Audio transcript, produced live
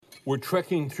We're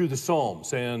trekking through the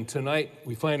Psalms, and tonight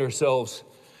we find ourselves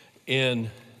in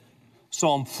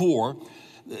Psalm 4.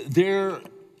 There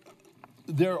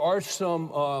are some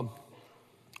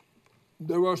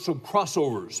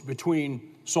crossovers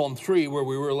between Psalm 3, where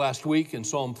we were last week, and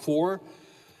Psalm 4.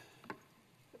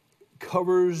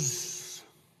 Covers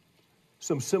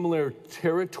some similar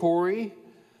territory,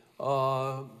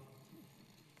 and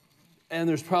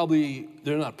there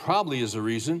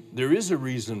is a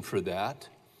reason for that.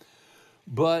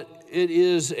 But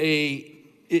it's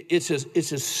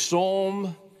a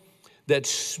psalm that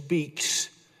speaks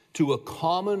to a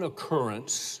common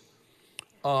occurrence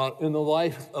in the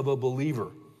life of a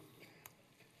believer.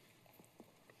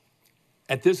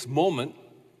 At this moment,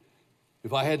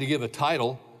 if I had to give a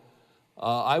title,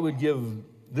 I would give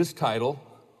this title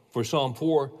for Psalm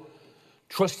 4,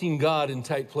 Trusting God in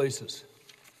Tight Places.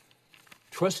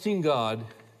 Trusting God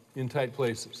in tight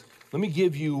places. Let me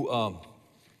give you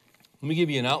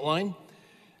an outline,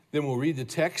 then we'll read the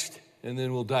text, and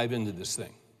then we'll dive into this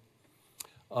thing.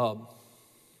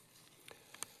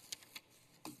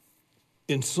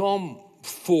 In Psalm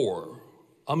 4,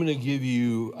 I'm going to give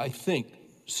you, I think,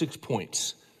 6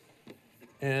 points.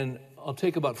 And I'll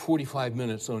take about 45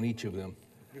 minutes on each of them.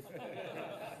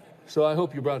 So I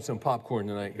hope you brought some popcorn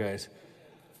tonight, guys.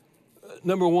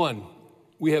 Number 1,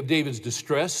 we have David's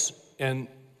distress, and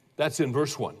that's in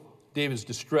verse 1. David's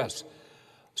distress.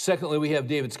 Secondly, we have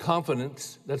David's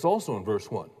confidence. That's also in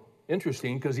verse 1.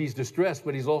 Interesting, because he's distressed,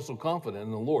 but he's also confident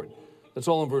in the Lord. That's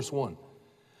all in verse 1.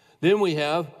 Then we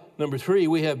have, number 3,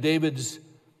 we have David's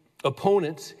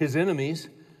opponents, his enemies.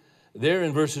 There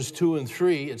in verses 2 and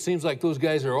 3, it seems like those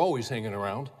guys are always hanging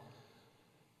around.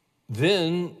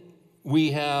 Then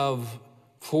we have,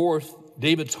 fourth,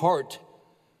 David's heart.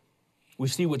 We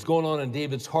see what's going on in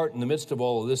David's heart in the midst of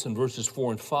all of this in verses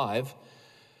 4 and 5.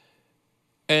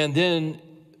 And then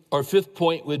our fifth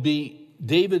point would be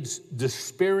David's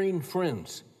despairing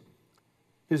friends.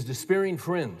 His despairing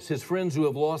friends, his friends who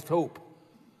have lost hope.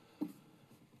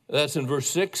 That's in verse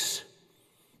 6.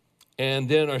 And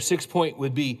then our sixth point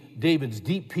would be David's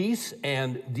deep peace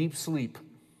and deep sleep.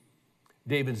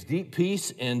 David's deep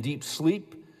peace and deep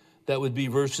sleep. That would be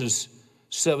verses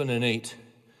 7 and 8.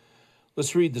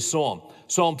 Let's read the psalm.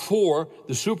 Psalm 4,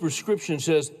 the superscription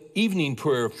says, evening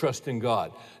prayer of trust in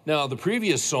God. Now, the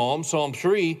previous psalm, Psalm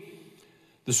 3,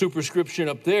 the superscription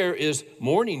up there is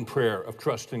morning prayer of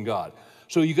trust in God.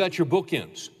 So you got your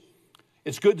bookends.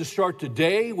 It's good to start the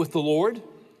day with the Lord.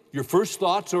 Your first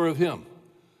thoughts are of Him.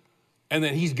 And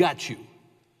then He's got you.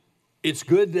 It's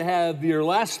good to have your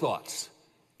last thoughts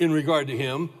in regard to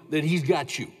Him, that He's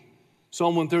got you.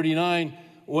 Psalm 139,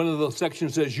 one of the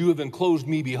sections says, you have enclosed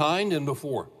me behind and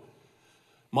before.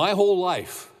 My whole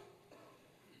life,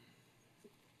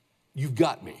 you've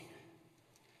got me.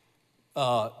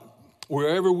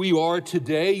 Wherever we are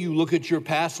today, you look at your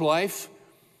past life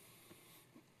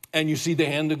and you see the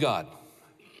hand of God.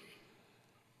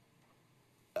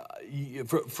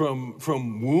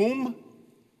 From womb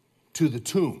to the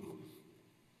tomb.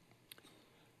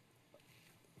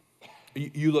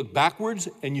 You look backwards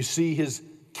and you see His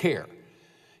care.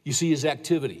 You see His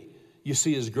activity. You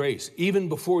see His grace, even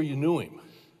before you knew Him.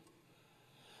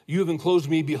 You have enclosed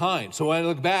me behind. So when I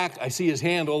look back, I see His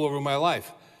hand all over my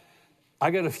life. I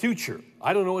got a future.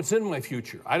 I don't know what's in my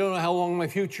future. I don't know how long my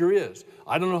future is.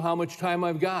 I don't know how much time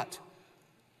I've got.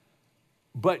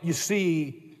 But you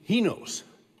see, He knows.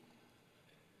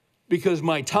 Because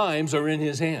my times are in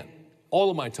His hand.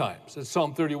 All of my times. That's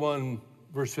Psalm 31,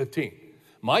 verse 15.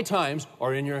 My times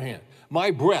are in your hand.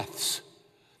 My breaths.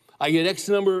 I get X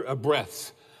number of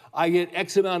breaths. I get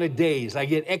X amount of days. I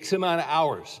get X amount of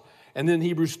hours. And then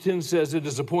Hebrews 10 says it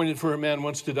is appointed for a man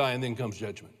once to die and then comes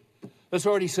judgment. That's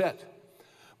already set.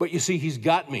 But you see, He's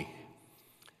got me.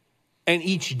 And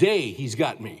each day He's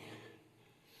got me.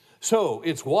 So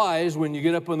it's wise when you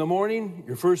get up in the morning,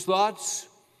 your first thoughts,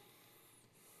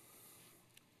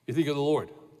 you think of the Lord.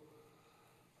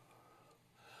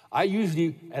 I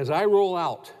usually, as I roll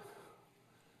out,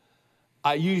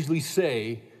 I usually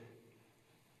say,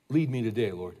 lead me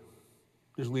today, Lord.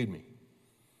 Just lead me.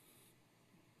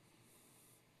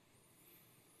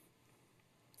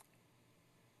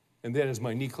 And then as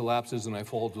my knee collapses and I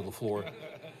fall to the floor,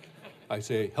 I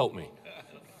say, help me.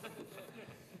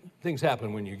 Things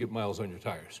happen when you get miles on your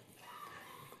tires.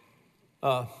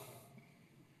 And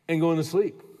going to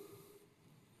sleep.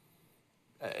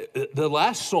 The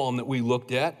last psalm that we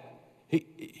looked at,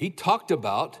 he talked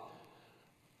about,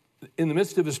 in the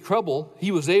midst of his trouble, he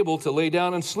was able to lay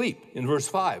down and sleep in verse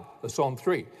 5 of Psalm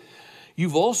 3.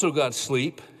 You've also got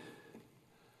sleep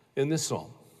in this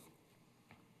psalm.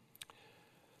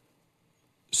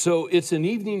 So it's an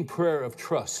evening prayer of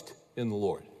trust in the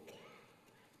Lord.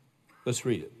 Let's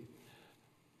read it.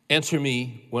 Answer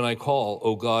me when I call,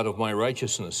 O God of my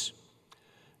righteousness.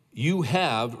 You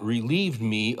have relieved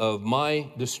me of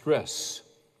my distress.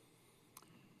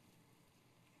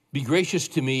 Be gracious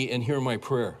to me and hear my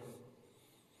prayer.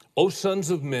 O sons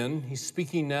of men, he's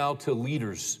speaking now to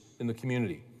leaders in the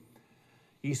community.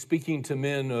 He's speaking to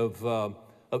men of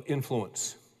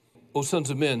influence. O sons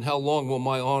of men, how long will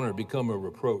my honor become a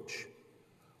reproach?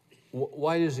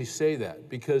 Why does he say that?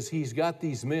 Because he's got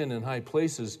these men in high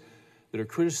places that are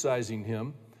criticizing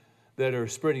him, that are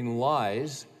spreading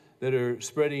lies, that are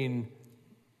spreading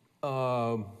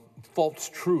false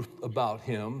truth about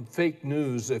him, fake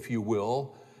news, if you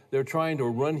will. They're trying to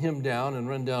run him down and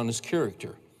run down his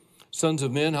character. Sons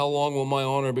of men, how long will my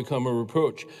honor become a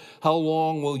reproach? How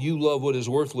long will you love what is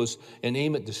worthless and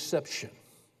aim at deception?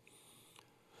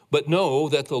 But know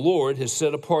that the Lord has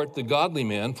set apart the godly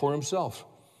man for himself.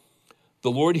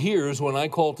 The Lord hears when I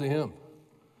call to him.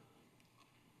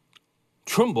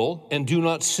 Tremble and do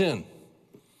not sin.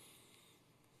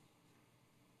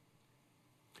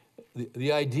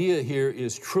 The idea here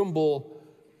is tremble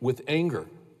with anger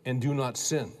and do not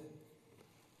sin.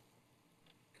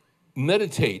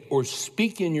 Meditate or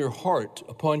speak in your heart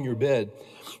upon your bed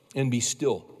and be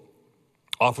still.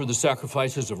 Offer the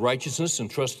sacrifices of righteousness and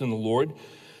trust in the Lord.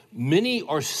 Many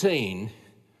are saying,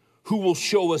 who will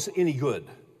show us any good?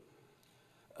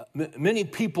 Many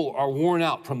people are worn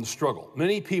out from the struggle.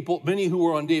 Many who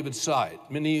are on David's side,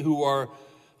 many who are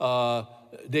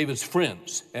David's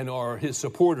friends and are his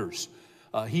supporters.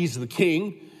 He's the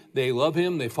king. They love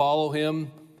him. They follow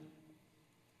him.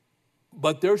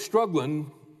 But they're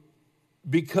struggling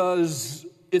because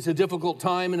it's a difficult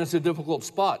time and it's a difficult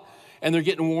spot. And they're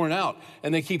getting worn out.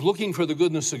 And they keep looking for the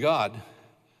goodness of God.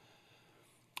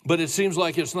 But it seems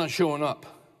like it's not showing up.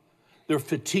 They're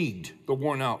fatigued. They're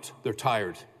worn out. They're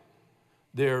tired.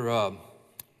 They've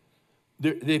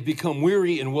become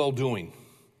weary in well-doing.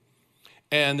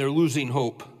 And they're losing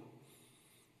hope.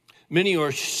 Many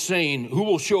are saying, who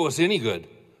will show us any good?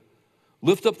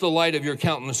 Lift up the light of your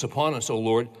countenance upon us, O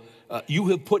Lord. You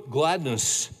have put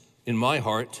gladness in my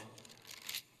heart,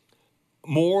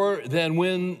 more than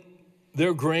when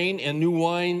their grain and new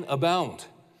wine abound.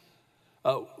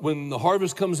 When the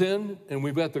harvest comes in and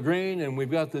we've got the grain and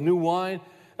we've got the new wine,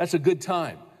 that's a good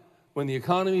time. When the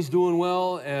economy's doing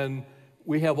well and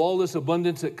we have all this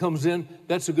abundance that comes in,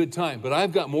 that's a good time. But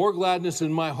I've got more gladness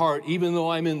in my heart, even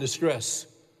though I'm in distress,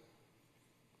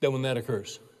 than when that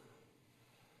occurs.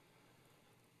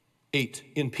 8,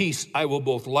 in peace I will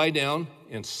both lie down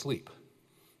and sleep.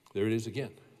 There it is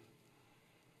again.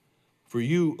 For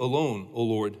you alone, O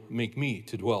Lord, make me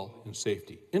to dwell in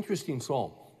safety. Interesting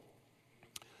psalm.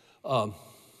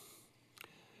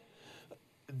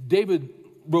 David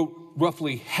wrote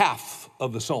roughly half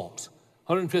of the Psalms.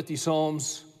 150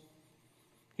 Psalms.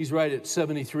 He's right at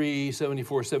 73,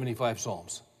 74, 75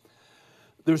 Psalms.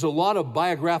 There's a lot of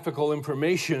biographical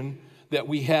information that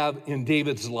we have in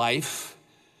David's life.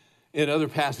 In other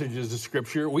passages of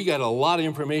Scripture, we got a lot of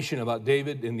information about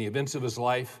David and the events of his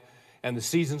life and the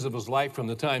seasons of his life from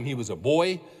the time he was a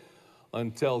boy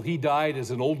until he died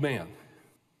as an old man.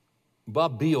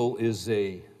 Bob Beale is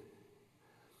a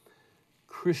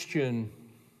Christian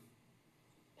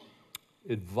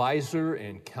advisor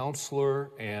and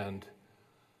counselor and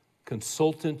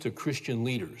consultant to Christian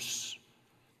leaders.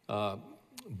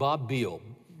 Bob Beale.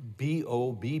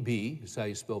 B-O-B-B is how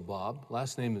you spell Bob.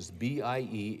 Last name is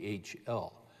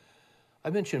B-I-E-H-L. I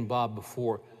mentioned Bob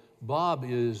before. Bob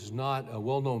is not a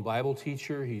well-known Bible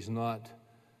teacher. He's not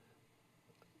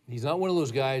one of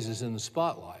those guys that's in the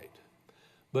spotlight.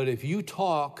 But if you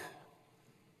talk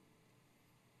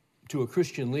to a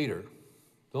Christian leader,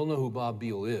 they'll know who Bob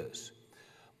Beale is.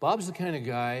 Bob's the kind of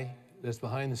guy that's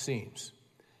behind the scenes.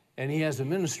 And he has a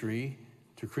ministry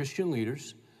to Christian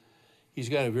leaders. He's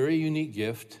got a very unique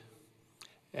gift.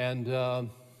 And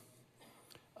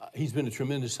he's been a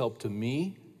tremendous help to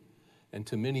me and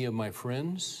to many of my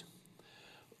friends.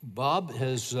 Bob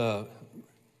has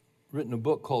written a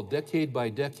book called Decade by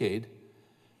Decade,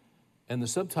 and the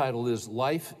subtitle is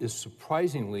Life is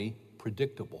Surprisingly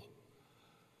Predictable.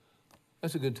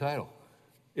 That's a good title.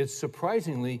 It's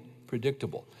surprisingly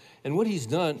predictable. And what he's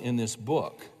done in this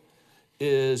book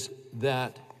is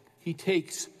that he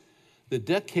takes the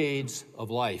decades of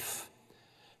life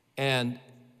and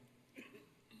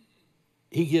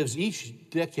he gives each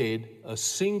decade a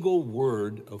single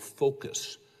word of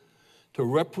focus to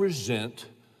represent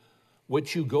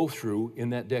what you go through in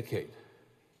that decade.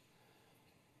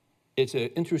 It's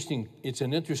an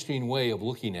interesting way of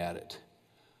looking at it.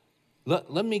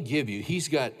 Let me give you, he's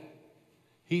got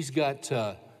He's got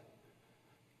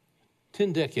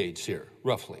 10 decades here,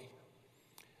 roughly.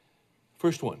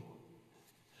 First one.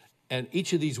 And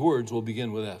each of these words will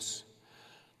begin with S.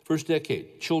 First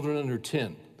decade, children under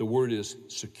 10. The word is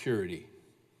security.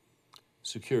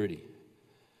 Security.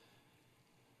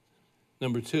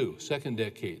 Number 2, second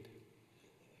decade,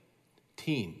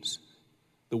 teens.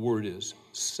 The word is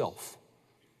self.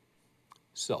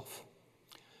 Self.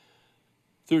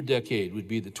 Third decade would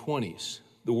be the 20s.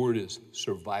 The word is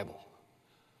survival.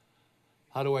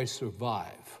 How do I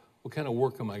survive? What kind of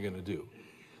work am I going to do?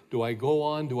 Do I go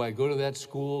on? Do I go to that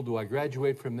school? Do I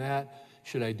graduate from that?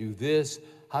 Should I do this?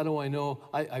 How do I know?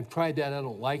 I've tried that. I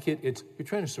don't like it. You're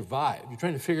trying to survive. You're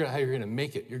trying to figure out how you're going to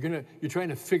make it. You're trying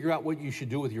to figure out what you should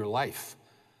do with your life.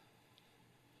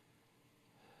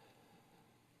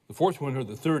 The fourth one are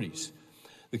the 30s.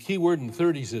 The key word in the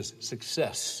 30s is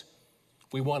success.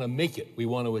 We want to make it. We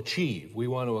want to achieve. We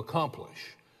want to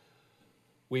accomplish.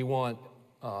 We want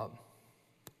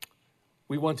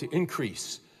to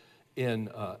increase in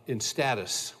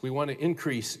status. We want to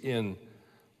increase in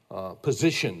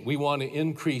position. We want to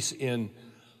increase in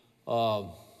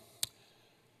the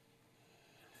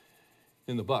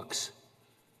bucks.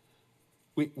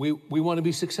 We want to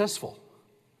be successful.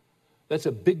 That's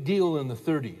a big deal in the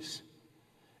 30s.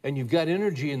 And you've got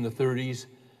energy in the 30s,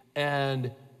 and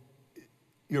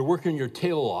you're working your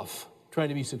tail off trying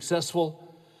to be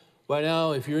successful. By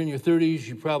now, if you're in your 30s,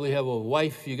 you probably have a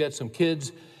wife, you got some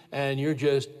kids, and you're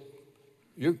going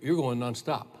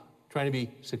nonstop trying to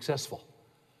be successful.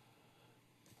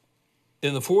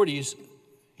 In the 40s,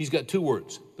 he's got 2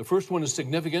 words. The first one is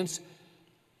significance.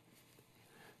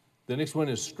 The next one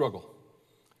is struggle.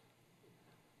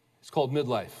 It's called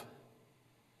midlife.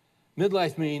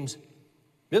 Midlife means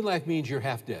you're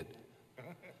half dead.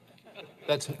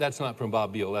 That's not from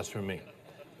Bob Beal, that's from me.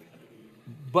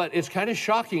 But it's kind of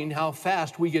shocking how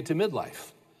fast we get to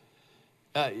midlife.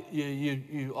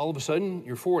 You all of a sudden,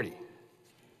 you're 40.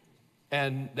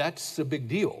 And that's a big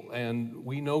deal. And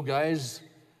we know guys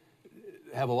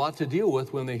have a lot to deal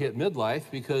with when they hit midlife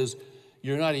because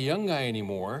you're not a young guy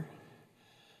anymore.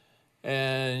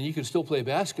 And you can still play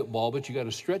basketball, but you got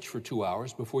to stretch for 2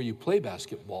 hours before you play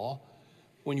basketball.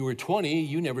 When you were 20,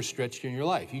 you never stretched in your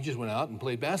life. You just went out and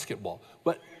played basketball.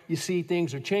 But you see,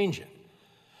 things are changing.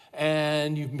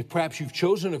 And perhaps you've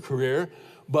chosen a career,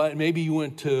 but maybe you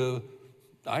went to,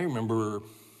 I remember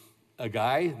a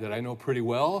guy that I know pretty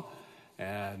well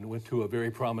and went to a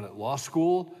very prominent law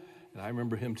school. And I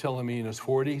remember him telling me in his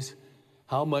 40s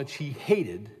how much he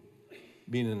hated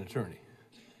being an attorney.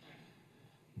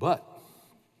 But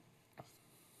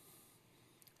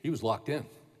he was locked in,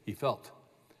 he felt.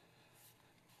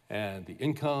 And the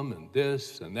income and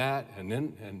this and that,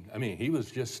 he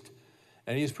was just,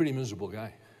 and he's a pretty miserable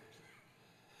guy.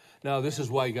 Now, this is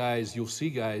why you'll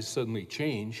see guys suddenly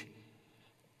change,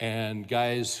 and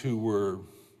guys who were,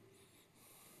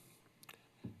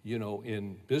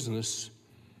 in business,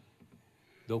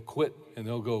 they'll quit and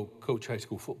they'll go coach high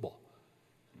school football.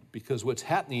 Because what's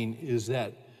happening is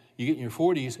that you get in your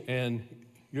 40s and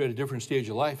you're at a different stage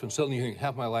of life, and suddenly you think,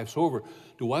 half my life's over.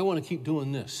 Do I want to keep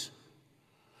doing this?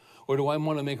 Or do I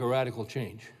want to make a radical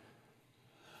change?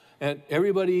 And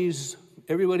everybody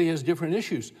has different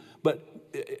issues.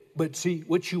 But see,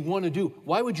 what you want to do,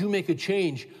 why would you make a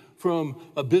change from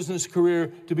a business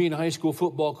career to being a high school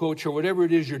football coach or whatever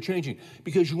it is you're changing?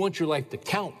 Because you want your life to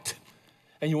count.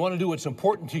 And you want to do what's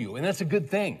important to you. And that's a good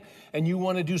thing. And you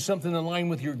want to do something in line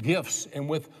with your gifts and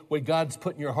with what God's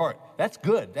put in your heart. That's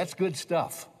good. That's good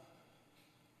stuff.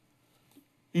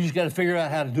 You just got to figure out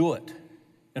how to do it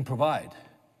and provide.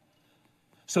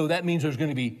 So that means there's going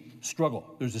to be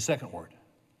struggle. There's a second word.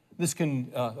 This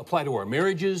can apply to our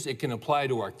marriages. It can apply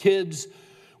to our kids.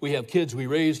 We have kids we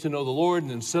raise to know the Lord,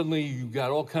 and then suddenly you've got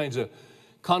all kinds of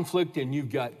conflict, and you've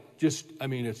got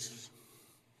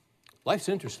life's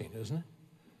interesting, isn't it?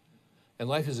 And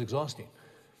life is exhausting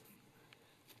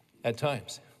at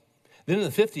times. Then in the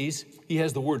 50s, he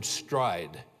has the word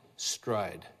stride.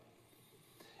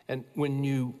 And when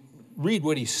you read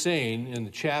what he's saying in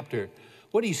the chapter,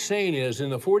 what he's saying is in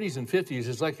the 40s and 50s,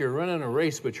 it's like you're running a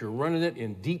race, but you're running it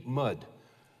in deep mud.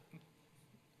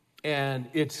 And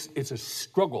it's a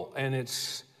struggle. And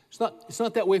it's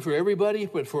not that way for everybody,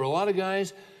 but for a lot of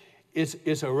guys,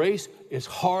 it's a race. It's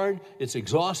hard. It's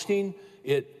exhausting.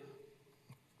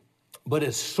 But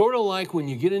it's sort of like when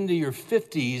you get into your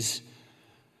 50s,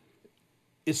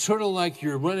 it's sort of like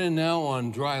you're running now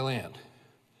on dry land.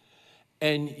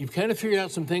 And you've kind of figured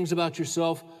out some things about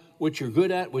yourself, what you're good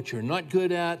at, what you're not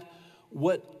good at,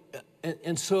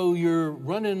 and so you're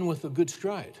running with a good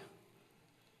stride.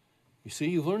 You see,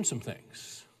 you've learned some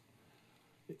things.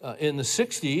 In the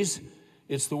 60s,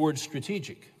 it's the word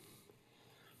strategic.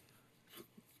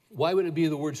 Why would it be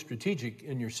the word strategic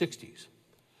in your 60s?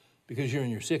 Because you're in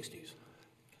your 60s.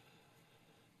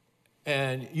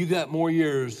 And you got more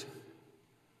years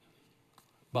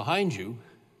behind you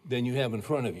than you have in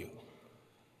front of you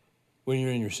when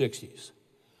you're in your 60s.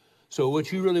 So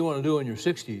what you really want to do in your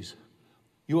 60s,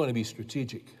 you want to be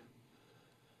strategic.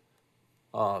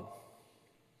 The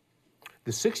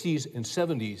 60s and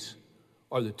 70s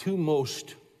are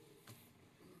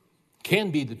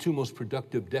can be the two most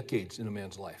productive decades in a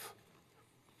man's life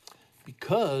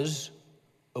because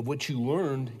of what you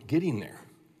learned getting there.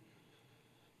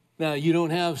 Now, you don't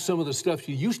have some of the stuff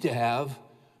you used to have,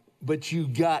 but you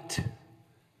got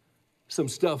some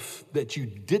stuff that you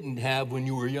didn't have when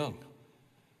you were young.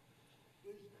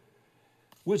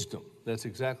 Wisdom, that's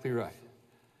exactly right.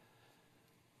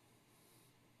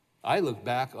 I look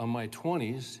back on my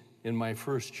 20s in my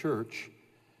first church.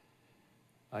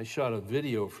 I shot a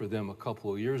video for them a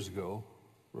couple of years ago,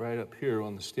 right up here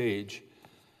on the stage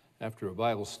after a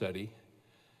Bible study,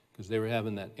 because they were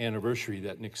having that anniversary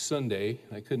that next Sunday.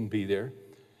 I couldn't be there.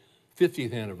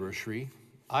 50th anniversary.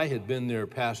 I had been their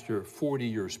pastor 40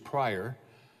 years prior.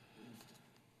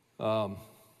 They'd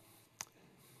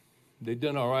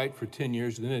done all right for 10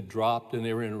 years, then it dropped, and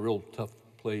they were in a real tough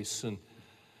place, and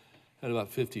had about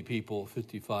 50 people,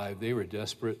 55. They were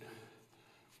desperate.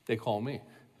 They called me.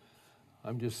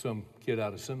 I'm just some kid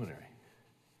out of seminary.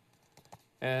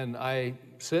 And I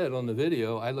said on the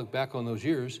video, I look back on those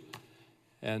years,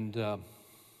 and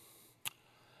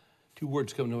two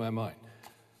words come to my mind: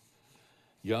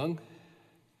 young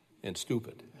and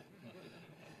stupid.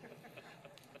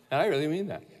 And I really mean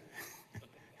that.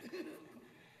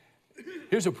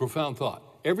 Here's a profound thought.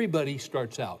 Everybody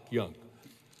starts out young.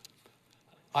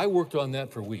 I worked on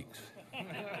that for weeks.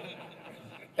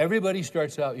 Everybody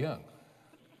starts out young.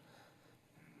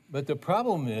 But the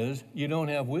problem is you don't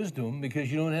have wisdom because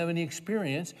you don't have any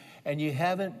experience and you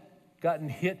haven't gotten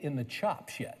hit in the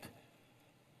chops yet.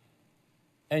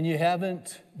 And you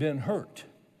haven't been hurt.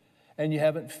 And you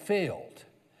haven't failed.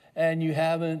 And you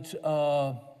haven't,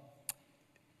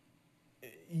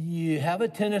 you have a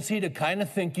tendency to kind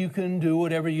of think you can do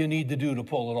whatever you need to do to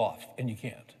pull it off, and you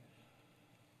can't.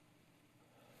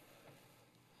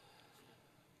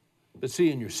 But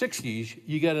see, in your 60s,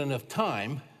 you got enough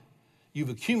time, you've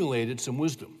accumulated some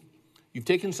wisdom. You've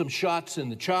taken some shots in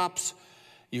the chops,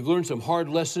 you've learned some hard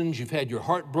lessons, you've had your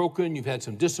heart broken, you've had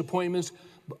some disappointments,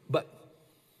 but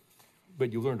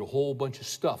you learned a whole bunch of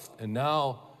stuff. And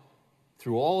now,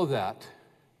 through all of that,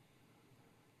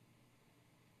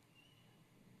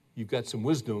 you've got some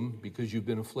wisdom because you've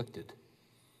been afflicted.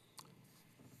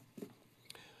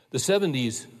 The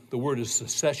 70s, the word is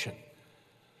secession.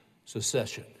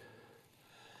 Secession.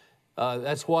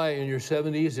 That's why in your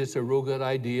 70s, it's a real good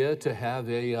idea to have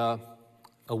a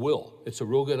will. It's a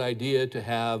real good idea to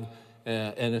have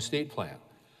an estate plan.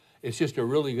 It's just a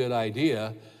really good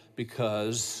idea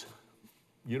because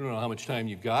you don't know how much time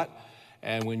you've got,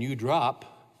 and when you drop,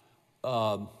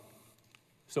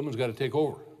 someone's got to take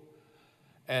over.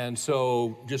 And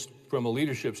so just from a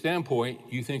leadership standpoint,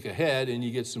 you think ahead and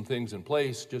you get some things in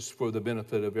place just for the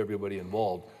benefit of everybody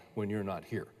involved when you're not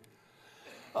here.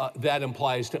 That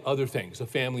applies to other things, a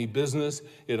family business.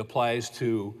 It applies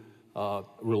to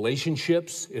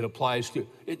relationships. It applies to,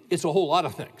 it's a whole lot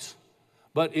of things.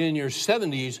 But in your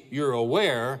 70s, you're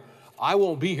aware, I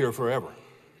won't be here forever.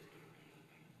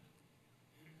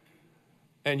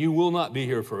 And you will not be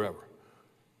here forever.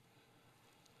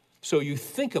 So you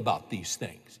think about these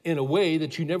things in a way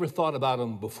that you never thought about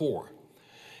them before.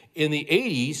 In the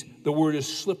 80s, the word is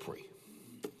slippery.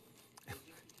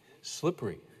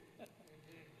 Slippery.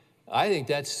 I think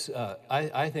that's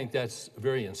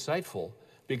very insightful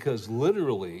because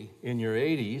literally in your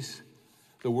 80s,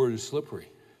 the word is slippery.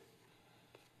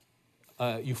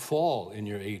 You fall in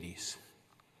your 80s.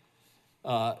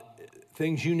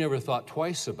 Things you never thought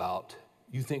twice about,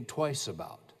 you think twice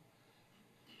about.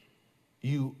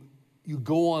 You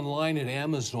go online at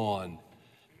Amazon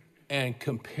and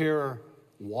compare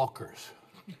walkers.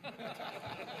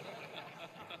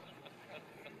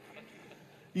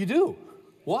 You do.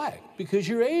 Why? Because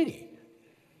you're 80.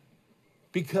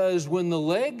 Because when the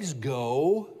legs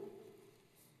go,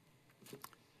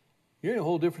 you're in a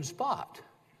whole different spot.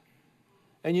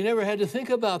 And you never had to think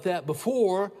about that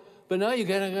before, but now you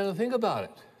gotta think about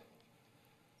it.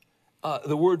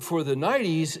 The word for the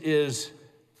 90s is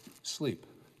sleep.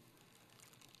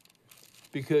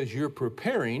 Because you're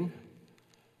preparing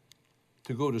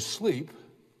to go to sleep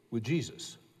with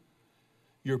Jesus.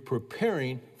 You're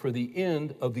preparing for the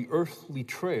end of the earthly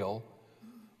trail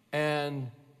and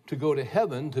to go to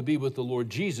heaven to be with the Lord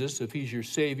Jesus, if he's your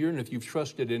Savior and if you've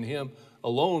trusted in him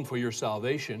alone for your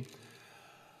salvation,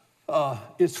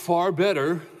 it's far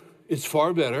better,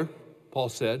 Paul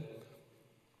said,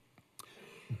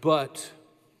 but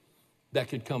that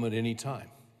could come at any time.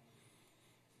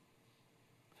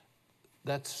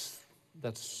 This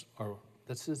is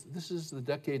the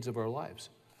decades of our lives.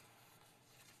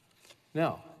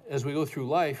 Now, as we go through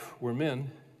life, we're men,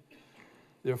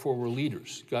 therefore we're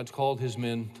leaders. God's called his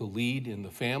men to lead in the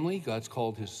family. God's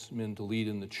called his men to lead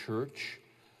in the church.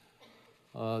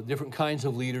 Different kinds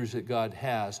of leaders that God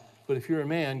has. But if you're a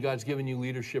man, God's given you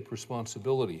leadership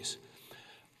responsibilities.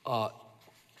 Bob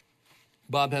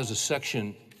has a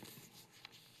section.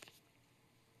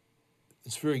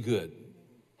 It's very good.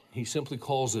 He simply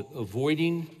calls it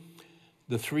Avoiding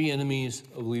the Three Enemies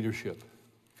of Leadership.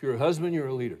 If you're a husband, you're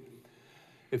a leader.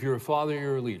 If you're a father,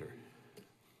 you're a leader.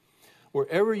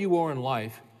 Wherever you are in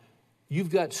life, you've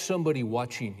got somebody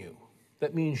watching you.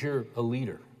 That means you're a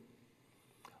leader.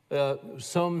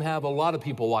 Some have a lot of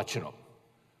people watching them,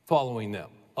 following them.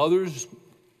 Others,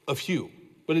 a few.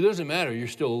 But it doesn't matter, you're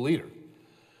still a leader.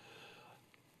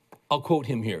 I'll quote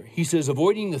him here. He says,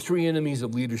 avoiding the three enemies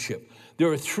of leadership. There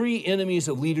are three enemies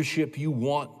of leadership you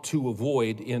want to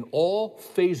avoid in all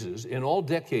phases, in all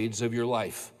decades of your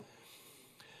life.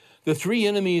 The three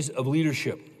enemies of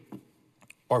leadership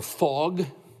are fog,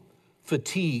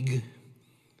 fatigue,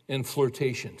 and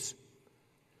flirtations.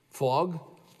 Fog,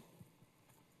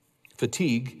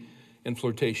 fatigue, and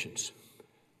flirtations.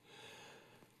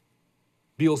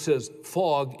 Beale says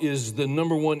fog is the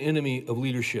number one enemy of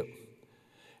leadership.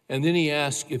 And then he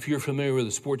asks if you're familiar with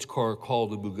a sports car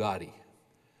called a Bugatti.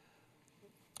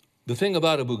 The thing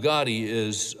about a Bugatti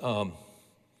is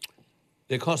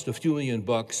they cost a few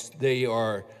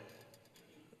 $1,000,000.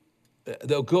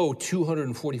 They'll go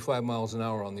 245 miles an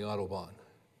hour on the Autobahn.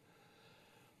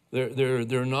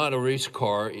 They're not a race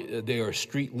car. They are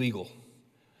street legal.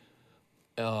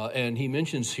 And he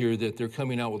mentions here that they're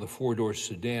coming out with a 4-door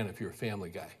sedan if you're a family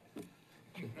guy.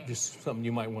 Just something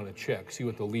you might want to check, see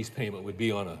what the lease payment would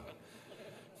be on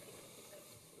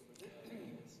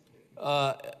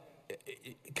a...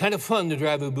 kind of fun to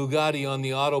drive a Bugatti on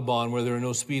the Autobahn where there are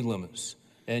no speed limits.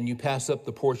 And you pass up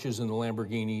the Porsches and the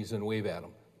Lamborghinis and wave at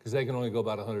them, because they can only go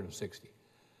about 160.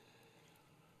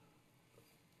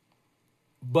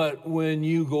 But when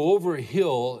you go over a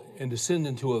hill and descend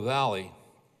into a valley,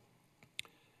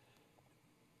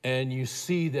 and you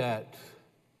see that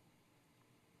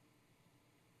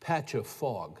patch of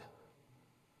fog,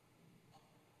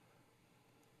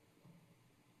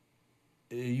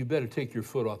 you better take your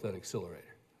foot off that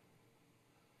accelerator.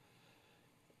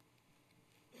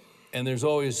 And there's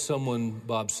always someone,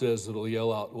 Bob says, that'll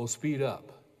yell out, well, speed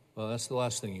up. Well, that's the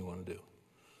last thing you want to do.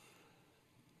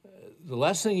 The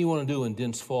last thing you want to do in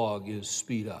dense fog is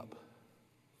speed up.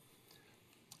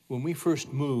 When we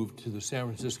first moved to the San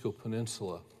Francisco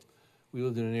Peninsula, we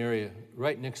lived in an area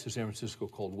right next to San Francisco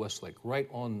called Westlake, right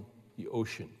on the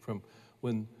ocean. From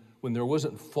when there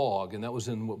wasn't fog, and that was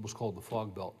in what was called the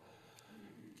fog belt.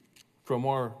 From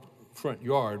our front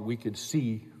yard, we could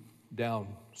see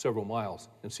down several miles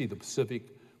and see the Pacific.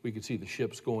 We could see the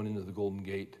ships going into the Golden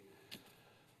Gate.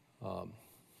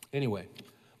 Anyway,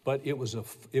 but it was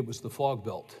the fog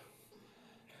belt,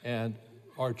 and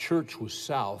our church was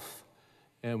south.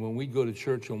 And when we'd go to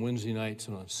church on Wednesday nights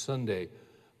and on Sunday,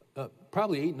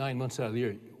 probably 8-9 months out of the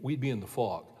year, we'd be in the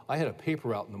fog. I had a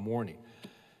paper out in the morning.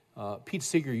 Pete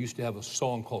Seeger used to have a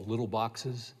song called Little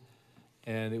Boxes,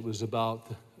 and it was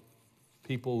about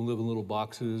people who live in little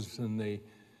boxes, and they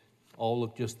all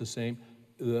look just the same.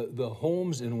 The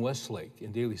homes in Westlake,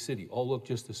 in Daly City, all look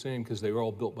just the same because they were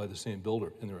all built by the same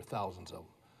builder, and there are thousands of them.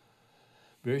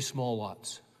 Very small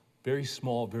lots, very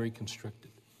small, very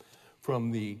constricted.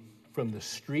 From the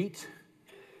street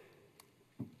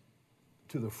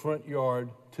to the front yard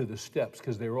to the steps,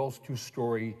 because they were all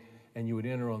 2-story, and you would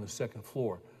enter on the second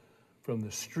floor. From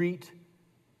the street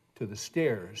to the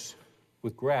stairs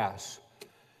with grass,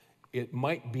 it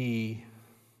might be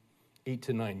 8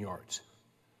 to 9 yards.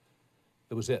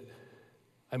 That was it.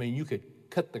 I mean, you could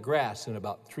cut the grass in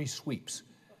about 3 sweeps.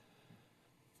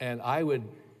 And I would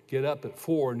get up at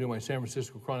 4 and do my San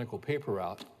Francisco Chronicle paper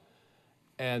route.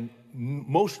 And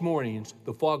most mornings,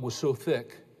 the fog was so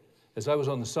thick, as I was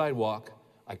on the sidewalk,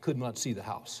 I could not see the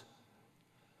house.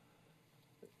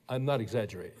 I'm not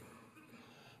exaggerating.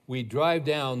 We drive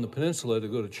down the peninsula to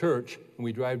go to church, and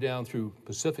we drive down through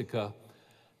Pacifica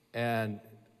and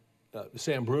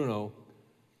San Bruno,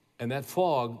 and that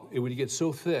fog, it would get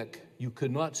so thick, you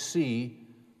could not see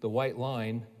the white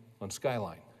line on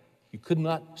Skyline. You could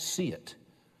not see it.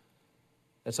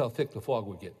 That's how thick the fog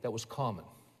would get. That was common.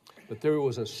 but there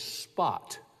was a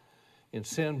spot in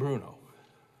San Bruno.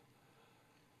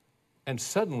 And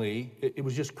suddenly, it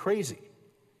was just crazy.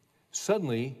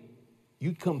 Suddenly,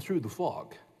 you'd come through the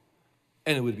fog,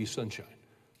 and it would be sunshine.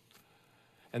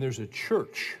 And there's a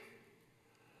church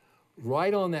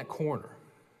right on that corner,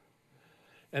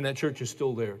 and that church is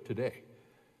still there today.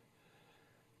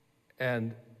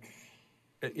 And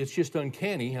it's just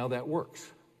uncanny how that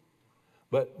works.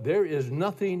 But there is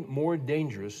nothing more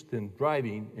dangerous than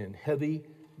driving in heavy,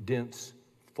 dense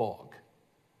fog.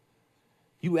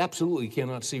 You absolutely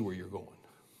cannot see where you're going.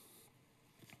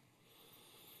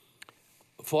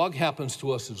 Fog happens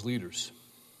to us as leaders,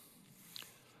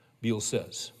 Beale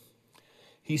says.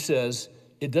 He says,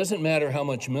 it doesn't matter how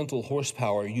much mental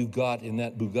horsepower you've got in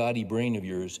that Bugatti brain of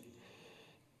yours.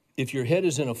 If your head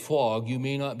is in a fog, you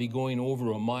may not be going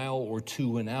over a mile or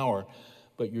two an hour,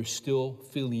 but you're still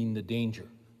feeling the danger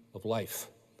of life.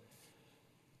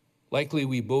 Likely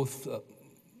we both,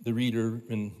 the reader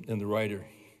and the writer,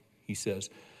 he says,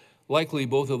 likely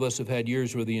both of us have had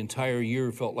years where the entire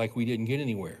year felt like we didn't get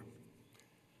anywhere.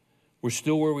 We're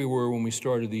still where we were when we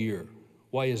started the year.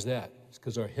 Why is that? It's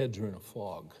because our heads are in a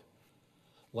fog.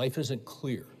 Life isn't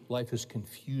clear. Life is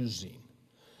confusing.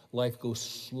 Life goes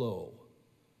slow.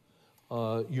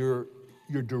 Your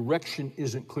direction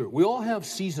isn't clear. We all have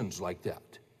seasons like that.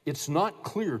 It's not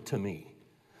clear to me.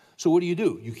 So what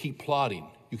do? You keep plodding.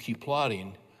 You keep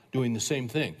plodding, doing the same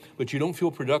thing, but you don't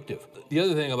feel productive. The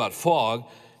other thing about fog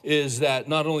is that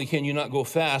not only can you not go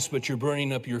fast, but you're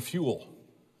burning up your fuel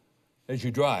as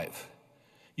you drive.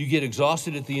 You get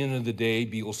exhausted at the end of the day,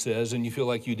 Beale says, and you feel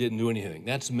like you didn't do anything.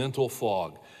 That's mental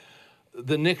fog.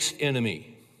 The next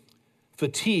enemy,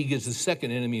 fatigue, is the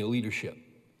second enemy of leadership.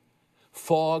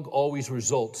 Fog always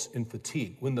results in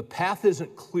fatigue. When the path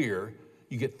isn't clear,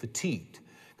 you get fatigued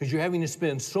because you're having to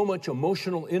spend so much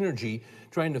emotional energy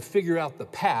trying to figure out the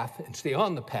path and stay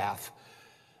on the path.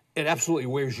 It absolutely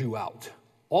wears you out.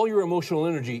 All your emotional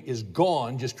energy is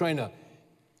gone just trying to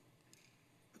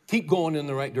keep going in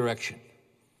the right direction.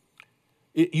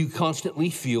 You constantly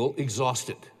feel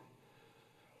exhausted.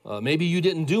 Maybe you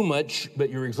didn't do much, but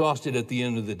you're exhausted at the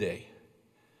end of the day.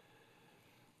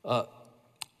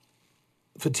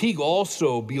 Fatigue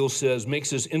also, Beale says,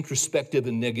 makes us introspective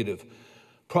and negative.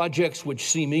 Projects which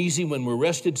seem easy when we're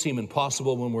rested seem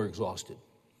impossible when we're exhausted.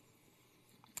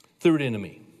 Third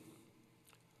enemy.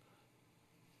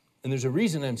 And there's a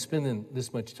reason I'm spending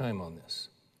this much time on this.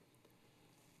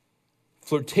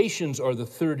 Flirtations are the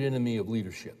third enemy of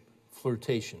leadership.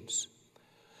 Flirtations.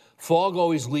 Fog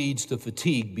always leads to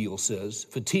fatigue, Beale says.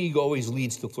 Fatigue always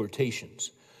leads to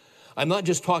flirtations. I'm not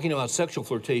just talking about sexual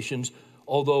flirtations,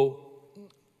 although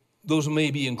those may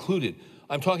be included.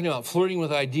 I'm talking about flirting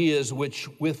with ideas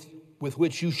with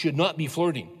which you should not be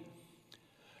flirting.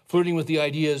 Flirting with the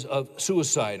ideas of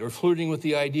suicide, or flirting with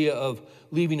the idea of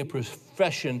leaving a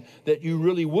profession that you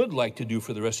really would like to do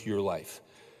for the rest of your life.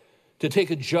 To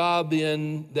take a job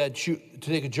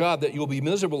that you'll be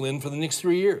miserable in for the next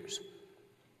 3 years.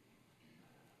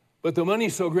 But the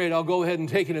money's so great, I'll go ahead and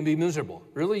take it and be miserable.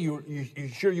 Really? You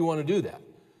sure you want to do that?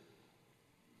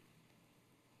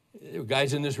 There are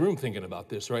guys in this room thinking about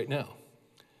this right now.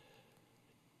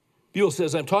 Beale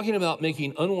says, I'm talking about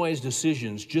making unwise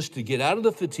decisions just to get out of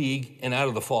the fatigue and out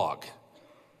of the fog.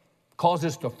 Cause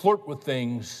us to flirt with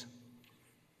things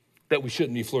that we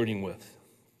shouldn't be flirting with.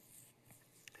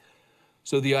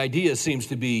 So the idea seems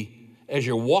to be, as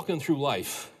you're walking through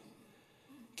life,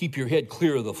 keep your head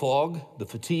clear of the fog, the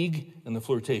fatigue, and the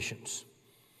flirtations.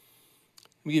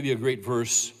 Let me give you a great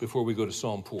verse before we go to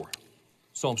Psalm 4.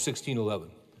 Psalm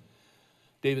 16:11.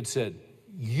 David said,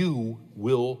 you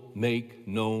will make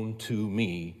known to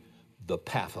me the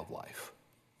path of life.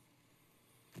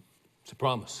 It's a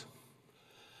promise.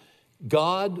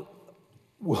 God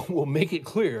will make it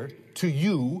clear to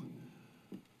you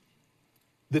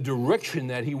the direction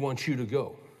that he wants you to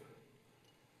go.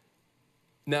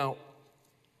 Now,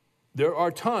 there are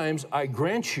times, I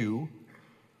grant you,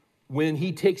 when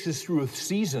he takes us through a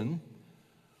season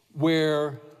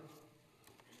where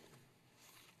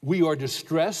we are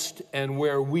distressed and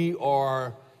where we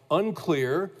are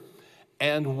unclear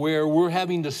and where we're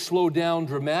having to slow down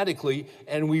dramatically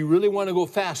and we really want to go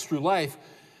fast through life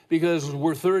because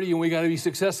we're 30 and we got to be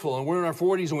successful, and we're in our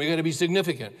 40s and we got to be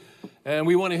significant, and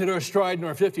we want to hit our stride in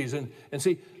our 50s. And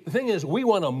see, the thing is, we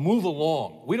want to move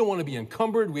along. We don't want to be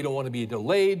encumbered. We don't want to be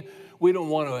delayed. We don't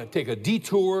want to take a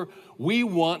detour. We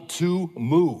want to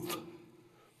move.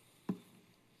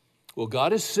 Well,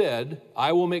 God has said,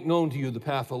 I will make known to you the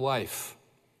path of life.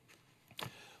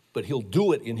 But he'll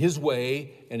do it in his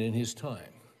way and in his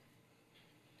time.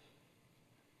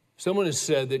 Someone has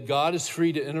said that God is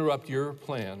free to interrupt your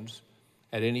plans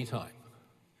at any time.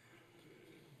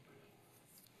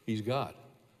 He's God.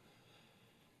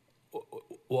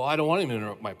 Well, I don't want him to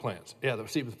interrupt my plans. Yeah,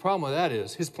 see, the problem with that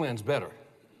is his plan's better.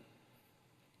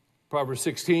 Proverbs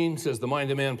 16 says the mind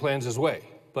of man plans his way,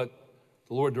 but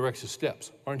the Lord directs his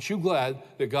steps. Aren't you glad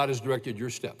that God has directed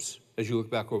your steps as you look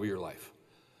back over your life?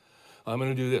 I'm going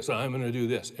to do this, I'm going to do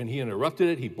this. And he interrupted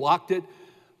it, he blocked it,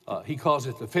 he caused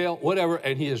it to fail, whatever,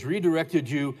 and he has redirected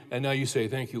you, and now you say,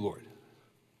 thank you, Lord.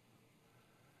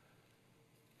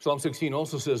 Psalm 16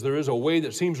 also says, there is a way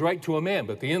that seems right to a man,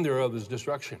 but the end thereof is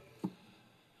destruction.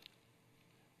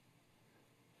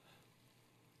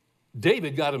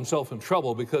 David got himself in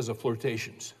trouble because of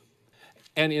flirtations.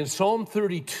 And in Psalm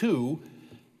 32,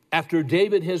 after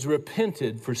David has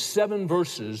repented for 7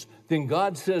 verses, then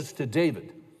God says to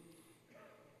David,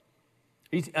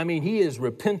 he has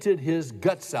repented his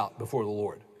guts out before the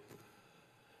Lord.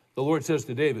 The Lord says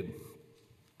to David,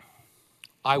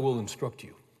 I will instruct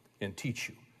you and teach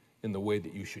you in the way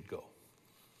that you should go.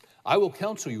 I will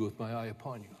counsel you with my eye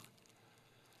upon you.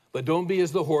 But don't be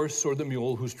as the horse or the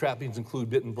mule whose trappings include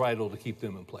bit and bridle to keep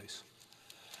them in place.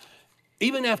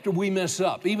 Even after we mess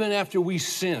up, even after we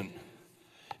sin,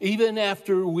 even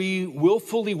after we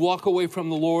willfully walk away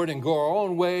from the Lord and go our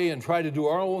own way and try to do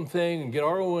our own thing and get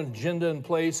our own agenda in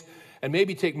place and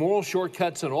maybe take moral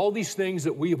shortcuts and all these things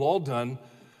that we've all done,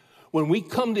 when we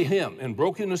come to him in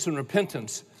brokenness and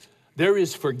repentance, there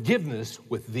is forgiveness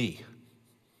with thee.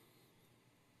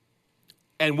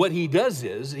 And what he does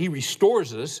is he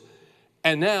restores us,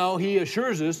 and now he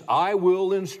assures us, I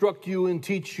will instruct you and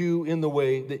teach you in the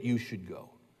way that you should go.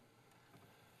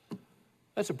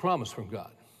 That's a promise from God.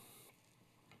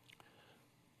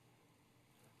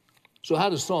 So how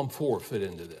does Psalm 4 fit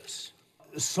into this?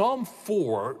 Psalm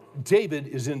 4, David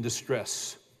is in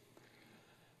distress.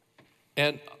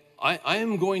 And I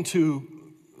am going to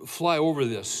fly over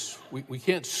this. We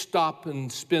can't stop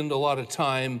and spend a lot of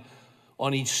time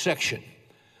on each section.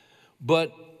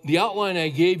 But the outline I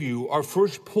gave you, our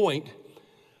first point,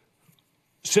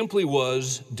 simply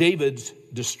was David's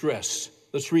distress.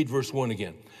 Let's read verse 1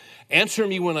 again. Answer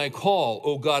me when I call,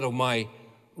 O God of my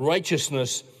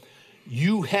righteousness.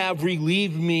 You have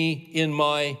relieved me in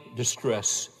my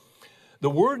distress. The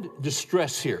word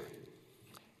distress here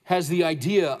has the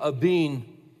idea of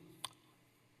being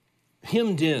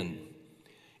hemmed in.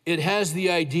 It has the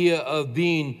idea of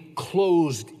being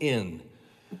closed in.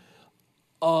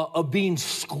 Of being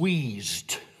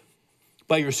squeezed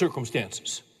by your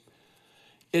circumstances.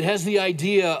 It has the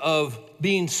idea of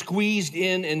being squeezed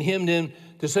in and hemmed in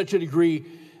to such a degree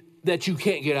that you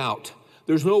can't get out.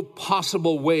 There's no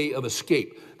possible way of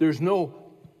escape. There's no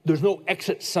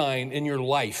exit sign in your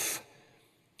life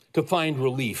to find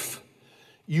relief.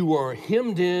 You are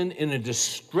hemmed in a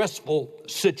distressful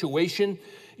situation.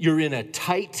 You're in a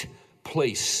tight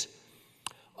place.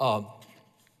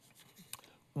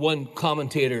 One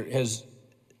commentator has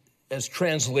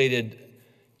translated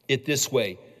it this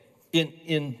way.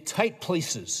 In tight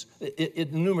places, the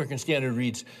New American Standard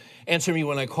reads, answer me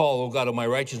when I call, O God of my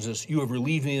righteousness, you have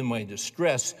relieved me in my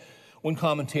distress. One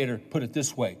commentator put it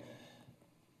this way,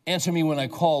 answer me when I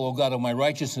call, O God of my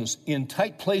righteousness, in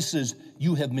tight places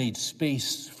you have made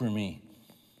space for me.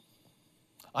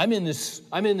 I'm in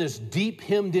this deep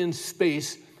hemmed in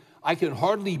space. I can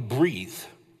hardly breathe.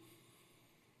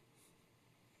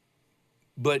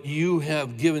 But you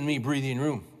have given me breathing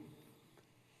room.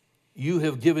 You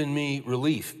have given me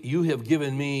relief. You have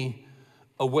given me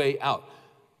a way out.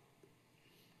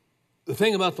 The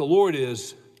thing about the Lord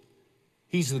is,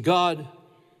 he's the God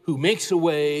who makes a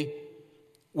way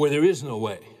where there is no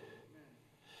way.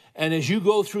 And as you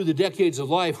go through the decades of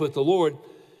life with the Lord,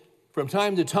 from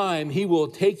time to time, he will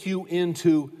take you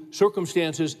into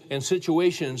circumstances and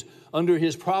situations under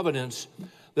his providence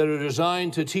that are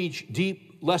designed to teach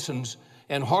deep lessons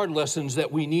and hard lessons that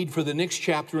we need for the next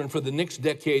chapter and for the next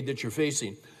decade that you're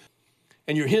facing.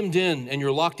 And you're hemmed in and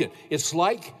you're locked in. It's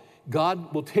like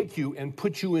God will take you and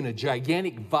put you in a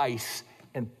gigantic vice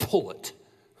and pull it.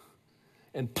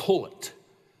 And pull it.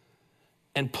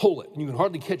 And pull it. And you can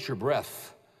hardly catch your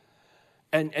breath.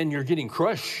 And you're getting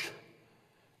crushed.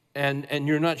 And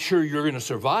you're not sure you're going to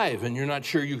survive. And you're not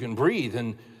sure you can breathe.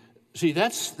 And see,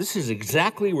 this is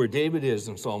exactly where David is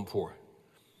in Psalm 4.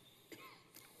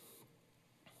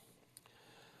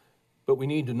 But we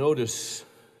need to notice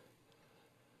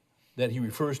that he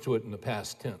refers to it in the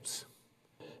past tense.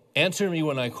 Answer me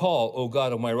when I call, O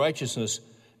God of my righteousness,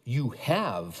 you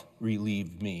have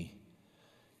relieved me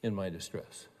in my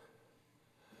distress.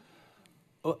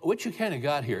 What you kind of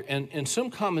got here, and some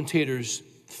commentators,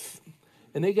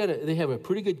 and they have a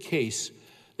pretty good case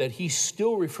that he's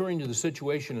still referring to the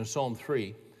situation in Psalm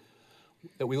 3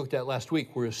 that we looked at last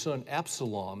week, where his son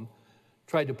Absalom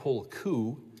tried to pull a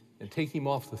coup and take him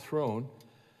off the throne.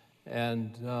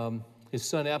 And his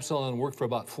son Absalom worked for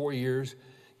about 4 years,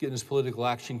 getting his political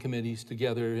action committees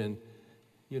together and,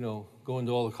 going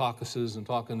to all the caucuses and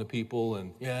talking to people.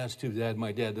 And, yeah, it's too bad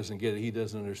my dad doesn't get it. He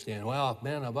doesn't understand. Well,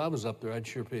 man, if I was up there, I'd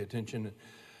sure pay attention.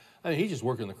 He's just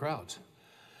working the crowds.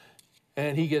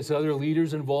 And he gets other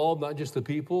leaders involved, not just the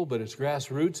people, but it's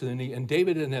grassroots. And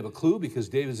David didn't have a clue because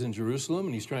David's in Jerusalem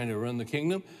and he's trying to run the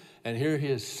kingdom. And here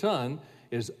his son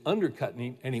is undercutting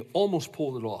him, and he almost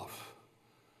pulled it off.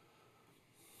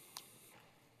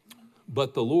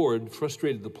 But the Lord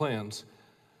frustrated the plans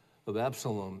of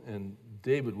Absalom, and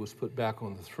David was put back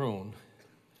on the throne.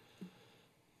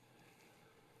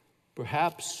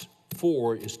 Perhaps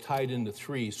 4 is tied into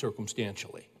 3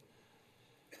 circumstantially.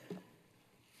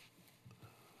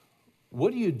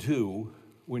 What do you do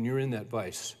when you're in that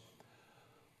vice?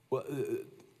 Well,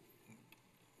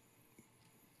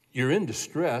 you're in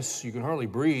distress. You can hardly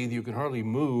breathe. You can hardly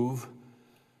move.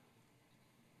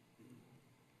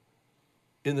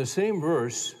 In the same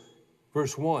verse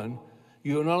 1,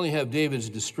 you not only have David's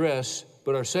distress,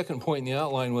 but our second point in the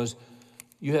outline was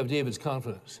you have David's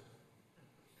confidence.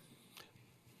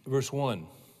 Verse 1,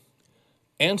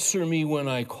 answer me when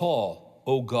I call,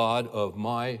 O God of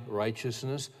my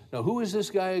righteousness. Now, who is this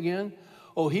guy again?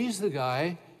 Oh, he's the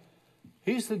guy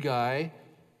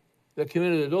that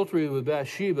committed adultery with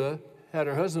Bathsheba, had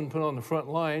her husband put on the front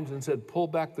lines and said, pull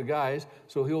back the guys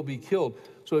so he'll be killed.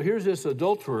 So here's this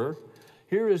adulterer.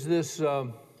 Here is this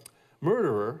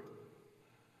murderer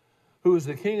who is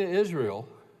the king of Israel.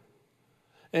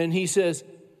 And he says,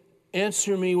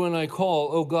 answer me when I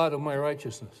call, O God of my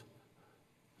righteousness.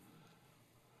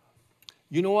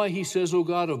 You know why he says, O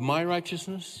God of my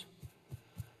righteousness?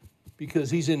 Because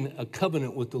he's in a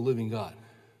covenant with the living God.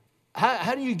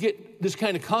 How do you get this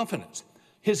kind of confidence?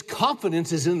 His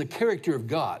confidence is in the character of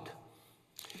God.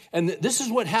 And this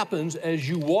is what happens as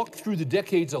you walk through the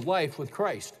decades of life with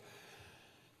Christ.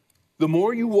 The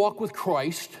more you walk with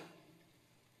Christ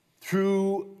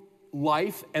through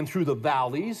life and through the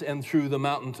valleys and through the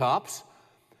mountaintops,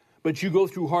 but you go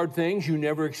through hard things you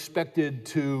never expected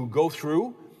to go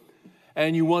through,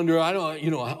 and you wonder, I don't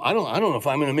know if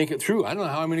I'm going to make it through. I don't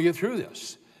know how I'm going to get through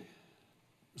this.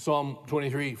 Psalm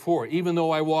 23:4. Even though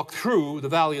I walk through the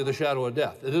valley of the shadow of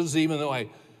death. It is even though I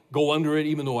go under it,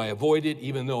 even though I avoid it,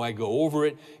 even though I go over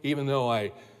it, even though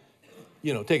I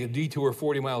take a detour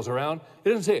 40 miles around. It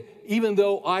doesn't say, even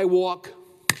though I walk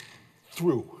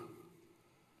through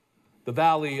the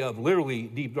valley of literally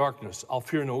deep darkness, I'll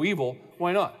fear no evil.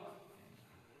 Why not?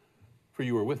 For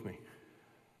you are with me.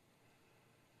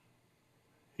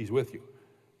 He's with you.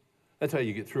 That's how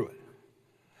you get through it.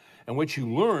 And what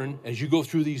you learn as you go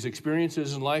through these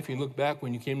experiences in life, you look back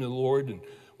when you came to the Lord and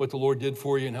what the Lord did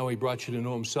for you and how he brought you to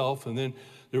know himself. And then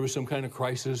there was some kind of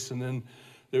crisis, and then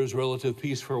there was relative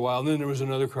peace for a while, and then there was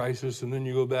another crisis, and then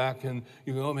you go back and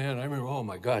you go, oh man, I remember, oh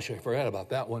my gosh, I forgot about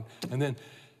that one. And then,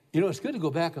 it's good to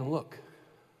go back and look.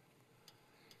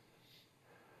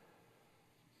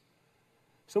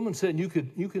 Someone said you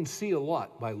can see a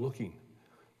lot by looking.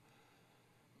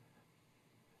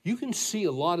 You can see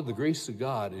a lot of the grace of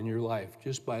God in your life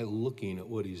just by looking at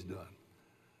what he's done.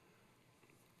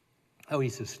 How he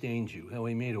sustained you, how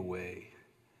he made a way.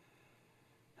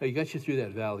 How he got you through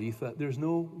that valley. You thought there's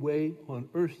no way on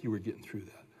earth you were getting through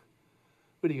that.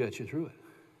 But he got you through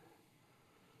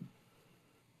it.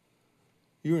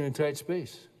 You were in a tight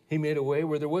space. He made a way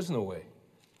where there was no way.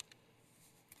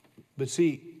 But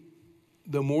see,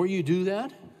 the more you do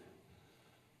that,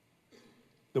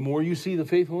 the more you see the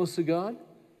faithfulness of God.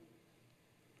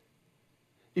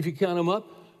 If you count them up,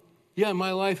 in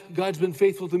my life, God's been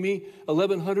faithful to me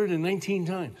 1,119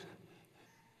 times.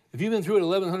 If you've been through it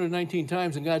 1,119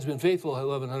 times and God's been faithful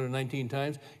 1,119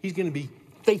 times, he's going to be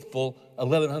faithful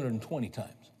 1,120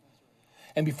 times.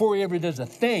 And before he ever does a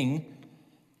thing,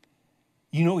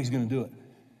 he's going to do it.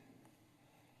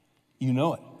 You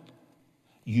know it.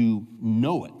 You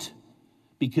know it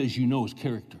because you know his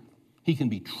character. He can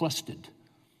be trusted.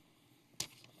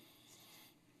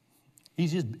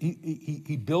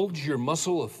 He builds your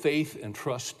muscle of faith and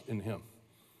trust in him.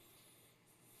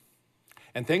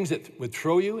 And things that would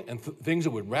throw you and things that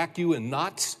would rack you in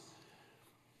knots,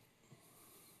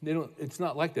 it's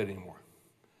not like that anymore.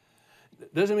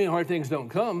 It doesn't mean hard things don't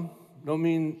come.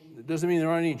 It doesn't mean there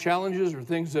aren't any challenges or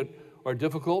things that are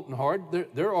difficult and hard.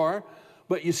 There are.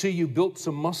 But you see, you built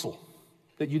some muscle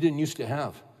that you didn't used to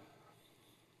have.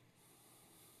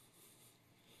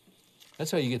 That's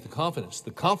how you get the confidence.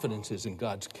 The confidence is in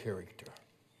God's character.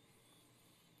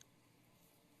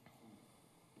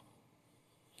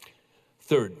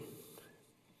 Third,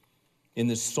 in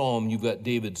this psalm, you've got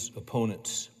David's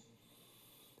opponents,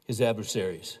 his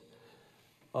adversaries.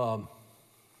 So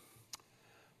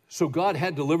God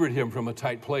had delivered him from a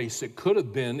tight place. It could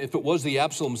have been, if it was the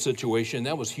Absalom situation,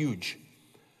 that was huge.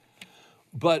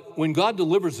 But when God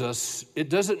delivers us, it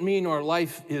doesn't mean our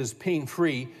life is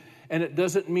pain-free, and it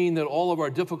doesn't mean that all of our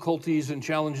difficulties and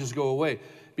challenges go away.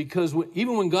 Because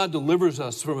even when God delivers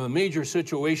us from a major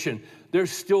situation,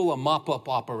 there's still a mop-up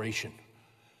operation.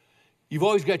 You've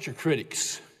always got your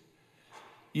critics.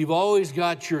 You've always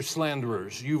got your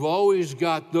slanderers. You've always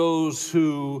got those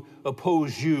who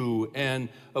oppose you and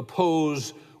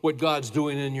oppose what God's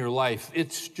doing in your life.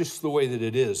 It's just the way that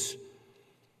it is.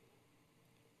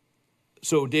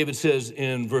 So David says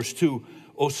in verse 2,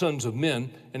 O sons of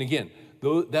men, and again,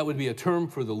 that would be a term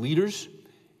for the leaders.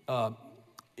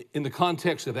 In the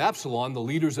context of Absalom, the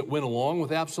leaders that went along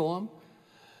with Absalom,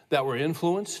 that were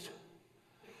influenced,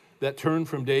 that turned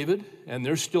from David, and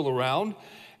they're still around.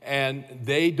 And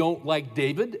they don't like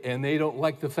David, and they don't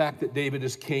like the fact that David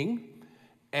is king,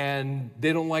 and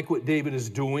they don't like what David is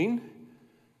doing,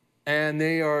 and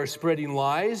they are spreading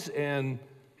lies and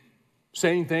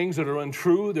saying things that are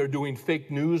untrue. They're doing fake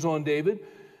news on David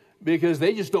because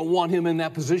they just don't want him in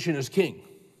that position as king.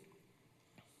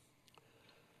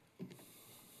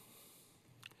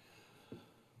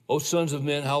 O sons of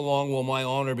men, how long will my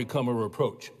honor become a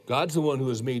reproach? God's the one who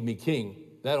has made me king.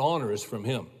 That honor is from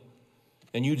him.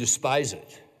 And you despise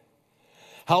it.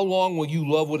 How long will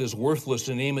you love what is worthless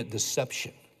and aim at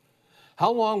deception?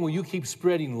 How long will you keep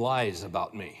spreading lies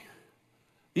about me?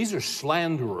 These are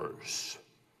slanderers,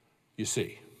 you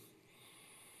see.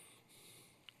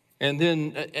 And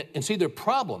see, their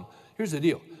problem, here's the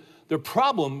deal. Their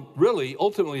problem really,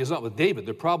 ultimately, is not with David.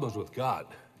 Their problem is with God.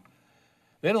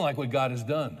 They don't like what God has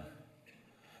done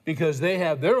because they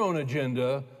have their own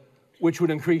agenda, which would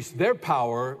increase their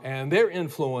power and their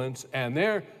influence, and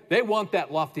they want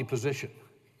that lofty position.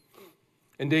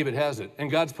 And David has it,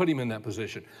 and God's put him in that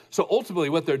position. So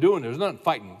ultimately what they're doing is not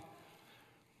fighting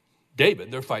David,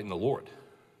 they're fighting the Lord.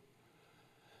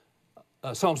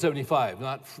 Psalm 75,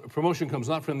 promotion comes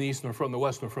not from the east, nor from the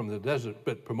west, nor from the desert,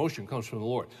 but promotion comes from the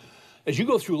Lord. As you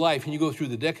go through life and you go through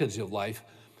the decades of life,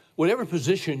 whatever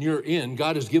position you're in,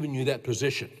 God has given you that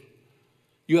position.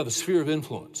 You have a sphere of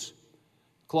influence.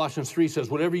 Colossians 3 says,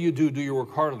 whatever you do, do your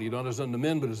work heartily, not as unto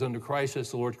men, but as unto Christ,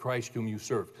 as the Lord Christ whom you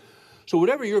serve. So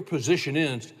whatever your position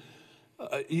is,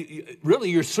 really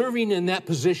you're serving in that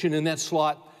position, in that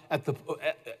slot, at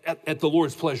the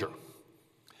Lord's pleasure.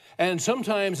 And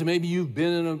sometimes maybe you've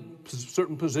been in a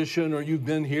certain position or you've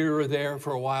been here or there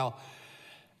for a while.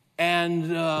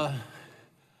 And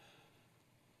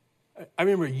I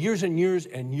remember years and years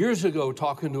and years ago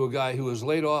talking to a guy who was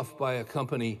laid off by a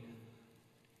company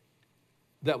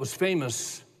that was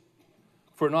famous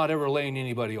for not ever laying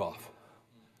anybody off.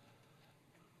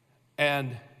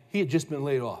 And he had just been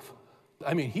laid off.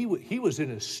 I mean, he was in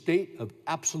a state of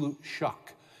absolute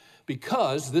shock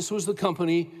because this was the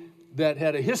company that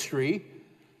had a history,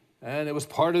 and it was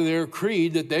part of their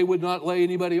creed that they would not lay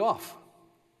anybody off.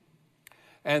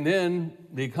 And then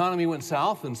the economy went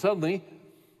south, and suddenly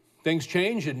things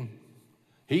changed, and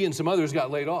he and some others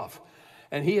got laid off.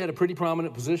 And he had a pretty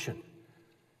prominent position.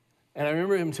 And I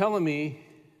remember him telling me,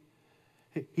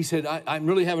 he said, I'm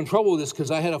really having trouble with this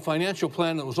because I had a financial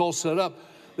plan that was all set up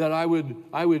that I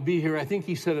would be here, I think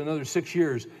he said another 6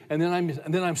 years, and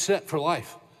then I'm set for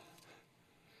life.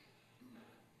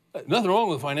 Nothing wrong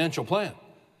with a financial plan.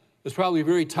 It's probably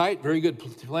very tight, very good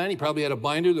plan. He probably had a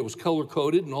binder that was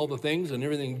color-coded and all the things and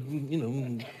everything, you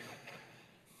know.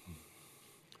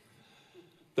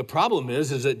 The problem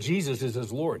is that Jesus is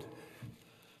his Lord.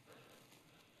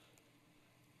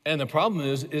 And the problem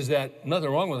is that nothing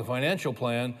wrong with a financial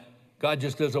plan. God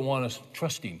just doesn't want us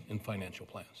trusting in financial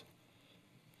plans.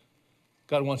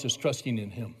 God wants us trusting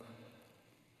in him.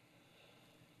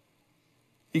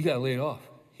 He got laid off.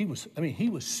 He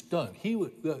was stunned.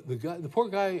 The poor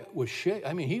guy was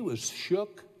he was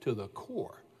shook to the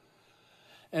core.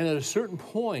 And at a certain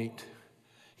point,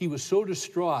 he was so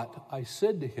distraught, I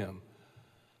said to him,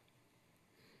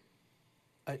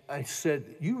 I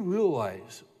said, you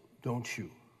realize, don't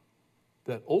you,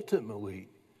 that ultimately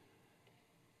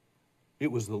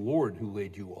it was the Lord who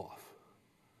laid you off?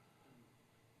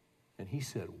 And he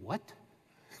said, what?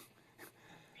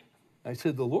 I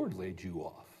said, the Lord laid you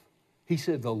off. He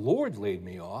said, the Lord laid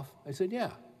me off. I said,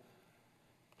 yeah.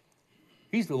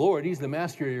 He's the Lord. He's the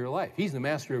master of your life. He's the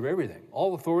master of everything.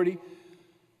 All authority,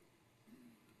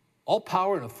 all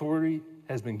power and authority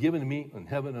has been given to me in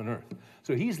heaven and earth.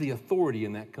 So he's the authority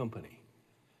in that company.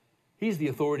 He's the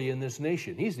authority in this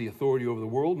nation. He's the authority over the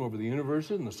world and over the universe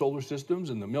and the solar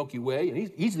systems and the Milky Way.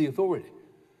 And he's the authority.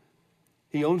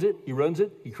 He owns it. He runs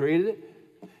it. He created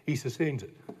it. He sustains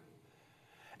it.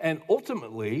 And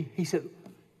ultimately, he said,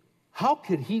 how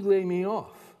could he lay me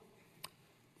off?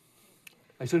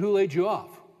 I said, who laid you off?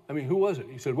 I mean, who was it?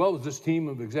 He said, well, it was this team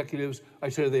of executives. I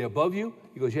said, are they above you?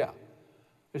 He goes, yeah.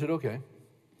 I said, okay.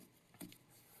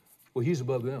 Well, he's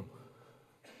above them.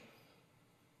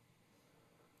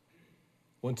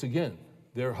 Once again,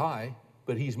 they're high,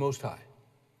 but he's most high.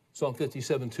 Psalm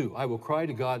 57:2. I will cry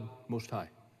to God most high.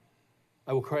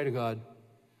 I will cry to God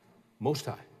most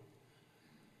high.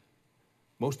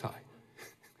 Most high.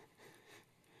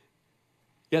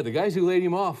 Yeah, the guys who laid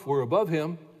him off were above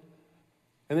him,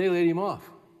 and they laid him off.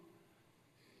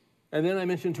 And then I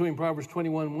mentioned to him Proverbs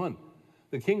 21:1.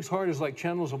 The king's heart is like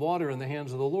channels of water in the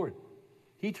hands of the Lord.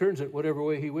 He turns it whatever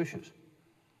way he wishes.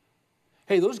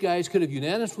 Hey, those guys could have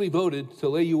unanimously voted to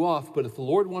lay you off, but if the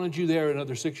Lord wanted you there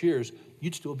another 6 years,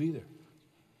 you'd still be there.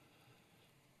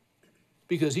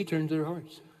 Because he turns their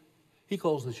hearts. He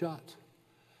calls the shots.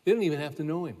 They don't even have to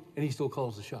know him, and he still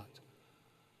calls the shots.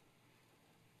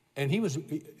 And he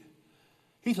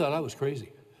thought I was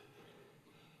crazy.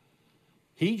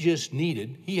 He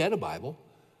had a Bible.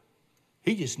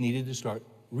 He just needed to start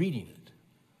reading it.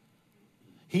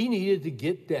 He needed to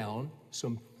get down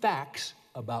some facts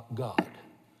about God.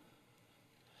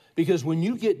 Because when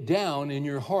you get down in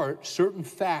your heart certain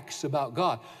facts about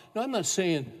God, now I'm not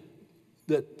saying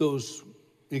that those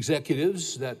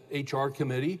executives, that HR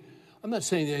committee, I'm not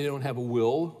saying they don't have a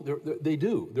will. They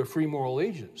do. They're free moral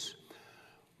agents.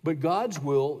 But God's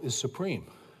will is supreme.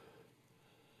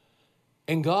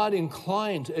 And God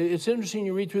inclines. It's interesting,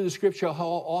 you read through the scripture how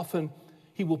often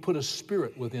he will put a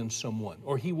spirit within someone,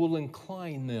 or he will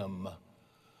incline them,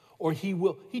 or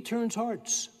he turns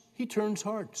hearts. He turns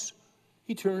hearts.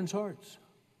 He turns hearts.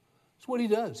 That's what he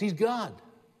does. He's God.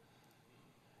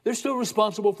 They're still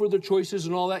responsible for their choices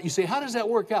and all that. You say, how does that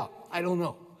work out? I don't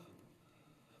know.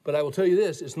 But I will tell you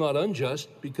this, it's not unjust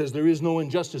because there is no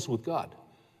injustice with God.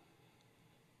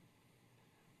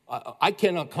 I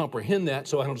cannot comprehend that,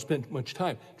 so I don't spend much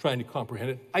time trying to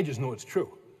comprehend it. I just know it's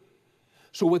true.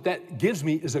 So what that gives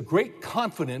me is a great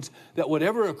confidence that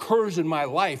whatever occurs in my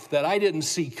life that I didn't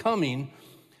see coming,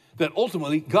 that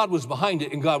ultimately God was behind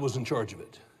it and God was in charge of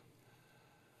it.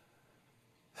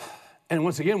 And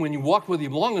once again, when you walked with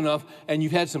him long enough and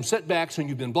you've had some setbacks and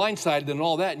you've been blindsided and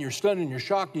all that and you're stunned and you're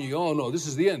shocked and you go, oh no, this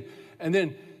is the end. And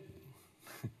then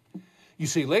you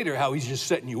see later how he's just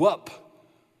setting you up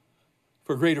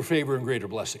for greater favor and greater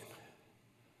blessing.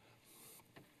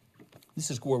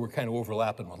 This is where we're kind of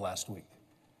overlapping with last week.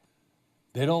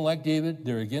 They don't like David,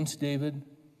 they're against David,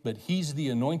 but he's the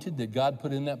anointed that God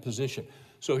put in that position.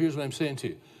 So here's what I'm saying to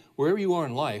you. Wherever you are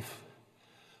in life,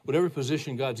 whatever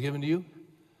position God's given to you,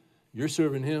 you're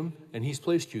serving him and he's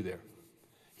placed you there.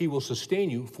 He will sustain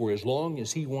you for as long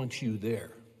as he wants you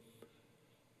there.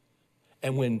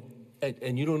 And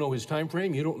you don't know his time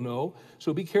frame, you don't know.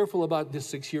 So be careful about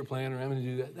this 6-year plan or I'm going to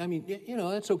do that. I mean,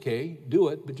 that's okay. Do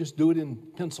it, but just do it in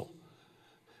pencil.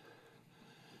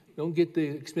 Don't get the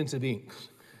expensive inks.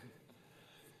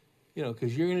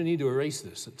 Because you're going to need to erase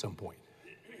this at some point.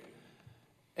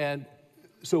 And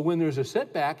so when there's a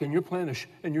setback and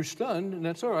and you're stunned, and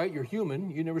that's all right, you're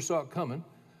human, you never saw it coming.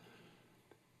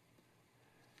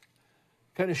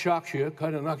 Kind of shocks you,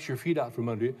 kind of knocks your feet out from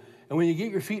under you. And when you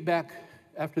get your feet back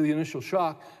after the initial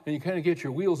shock and you kind of get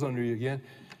your wheels under you again,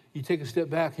 you take a step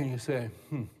back and you say,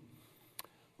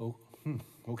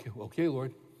 okay,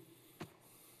 Lord,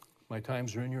 my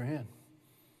times are in your hand.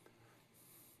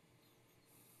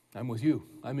 I'm with you.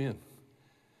 I'm in.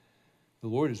 The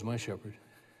Lord is my shepherd.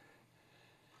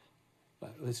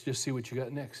 But let's just see what you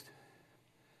got next.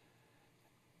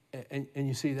 And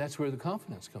you see, that's where the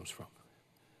confidence comes from.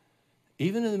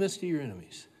 Even in the midst of your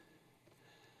enemies,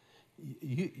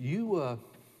 you're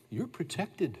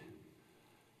protected.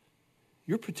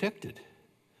 You're protected.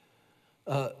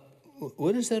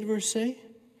 What does that verse say?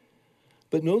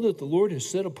 But know that the Lord has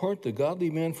set apart the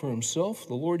godly man for himself.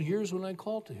 The Lord hears when I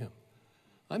call to him.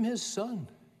 I'm his son.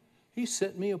 He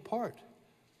set me apart.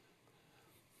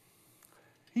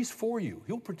 He's for you.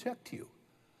 He'll protect you.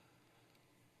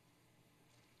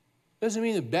 Doesn't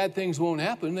mean that bad things won't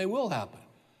happen. They will happen.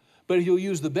 But he'll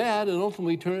use the bad and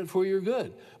ultimately turn it for your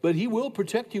good. But he will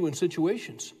protect you in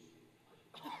situations.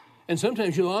 And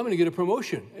sometimes I'm going to get a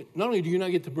promotion. Not only do you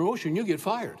not get the promotion, you'll get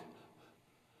fired.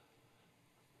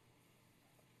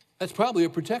 That's probably a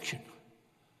protection.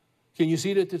 Can you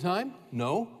see it at the time?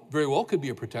 No. Very well could be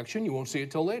a protection. You won't see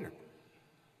it till later.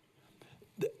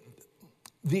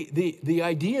 The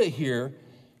idea here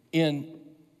in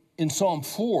in Psalm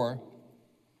 4,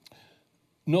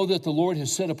 know that the Lord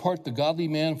has set apart the godly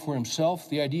man for himself.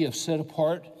 The idea of set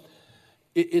apart,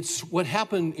 it's what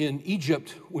happened in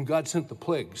Egypt when God sent the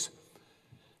plagues.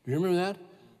 Do you remember that?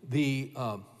 The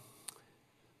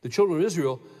children of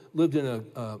Israel lived in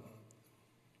a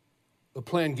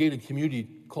planned gated community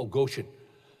called Goshen.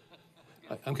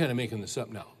 I'm kind of making this up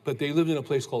now, but they lived in a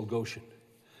place called Goshen.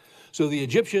 So the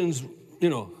Egyptians,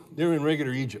 they're in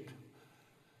regular Egypt,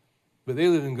 but they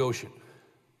live in Goshen.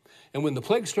 And when the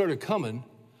plague started coming,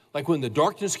 like when the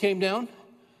darkness came down,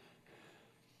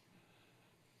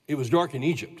 it was dark in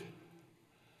Egypt.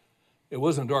 It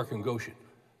wasn't dark in Goshen.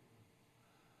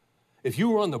 If you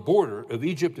were on the border of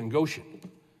Egypt and Goshen,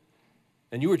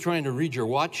 and you were trying to read your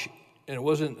watch, and it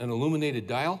wasn't an illuminated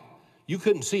dial, you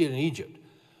couldn't see it in Egypt.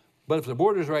 But if the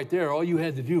border's right there, all you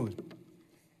had to do was,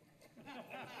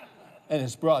 and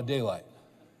it's broad daylight.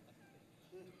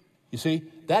 You see,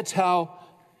 that's how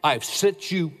I've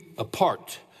set you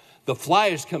apart. The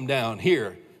flies come down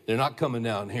here, they're not coming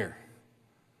down here.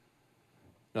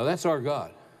 Now that's our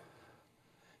God.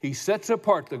 He sets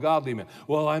apart the godly man.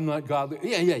 Well, I'm not godly.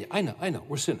 Yeah, I know,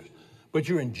 we're sinners. But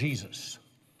you're in Jesus.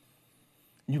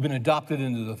 You've been adopted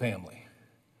into the family.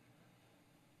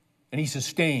 And he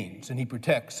sustains, and he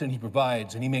protects, and he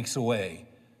provides, and he makes a way.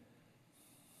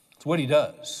 It's what he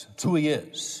does. It's who he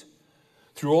is.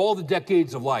 Through all the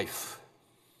decades of life,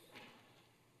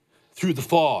 through the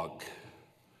fog,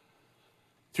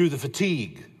 through the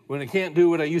fatigue, when I can't do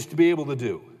what I used to be able to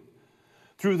do,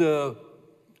 through the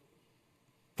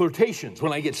flirtations,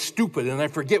 when I get stupid and I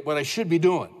forget what I should be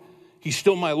doing, he's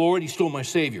still my Lord, he's still my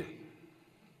Savior.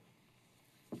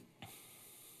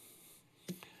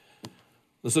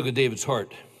 Let's look at David's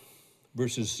heart,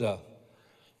 verses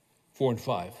 4 and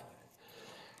 5.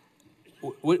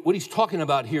 What he's talking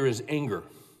about here is anger.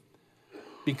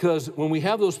 Because when we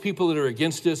have those people that are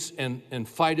against us and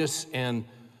fight us and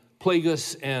plague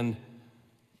us and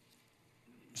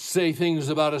say things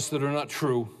about us that are not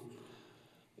true,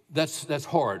 that's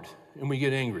hard, and we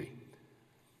get angry.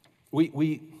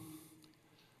 We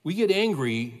get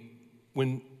angry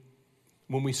when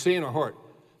we say in our heart,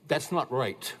 that's not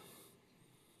right.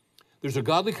 There's a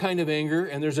godly kind of anger,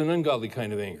 and there's an ungodly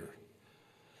kind of anger.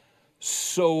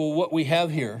 So what we have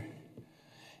here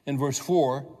in verse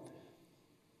 4,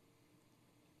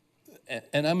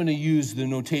 and I'm going to use the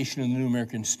notation in the New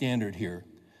American Standard here,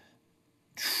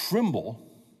 tremble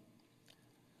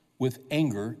with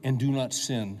anger and do not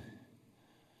sin.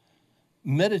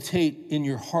 Meditate in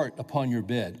your heart upon your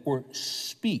bed, or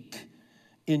speak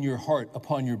in your heart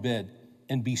upon your bed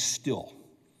and be still.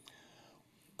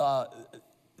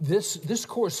 This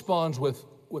corresponds with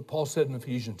what Paul said in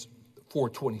Ephesians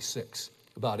 4:26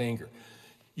 about anger.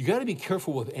 You got to be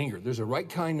careful with anger. There's a right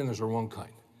kind and there's a wrong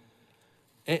kind.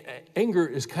 Anger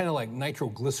is kind of like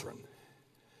nitroglycerin.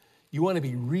 You want to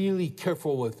be really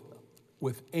careful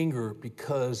with anger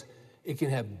because it can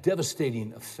have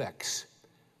devastating effects.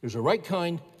 There's a right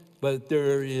kind, but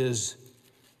there is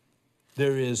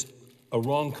a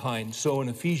wrong kind. So in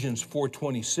Ephesians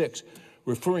 4:26,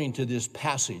 referring to this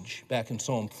passage back in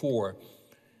Psalm 4,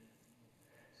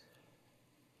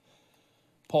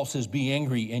 Paul says, be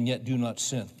angry and yet do not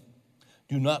sin.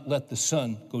 Do not let the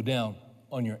sun go down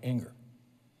on your anger.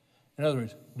 In other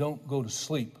words, don't go to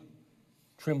sleep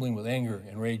trembling with anger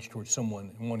and rage towards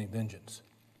someone and wanting vengeance.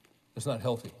 That's not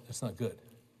healthy. That's not good.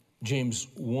 James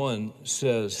 1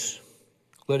 says,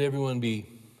 let everyone be,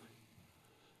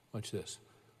 watch this.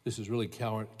 This is really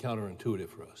counterintuitive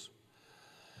for us.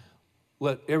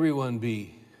 Let everyone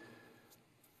be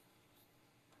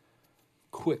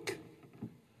quick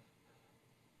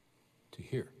to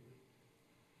hear.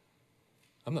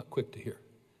 I'm not quick to hear.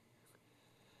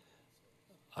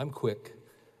 I'm quick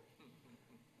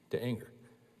to anger.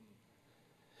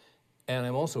 And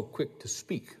I'm also quick to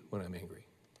speak when I'm angry.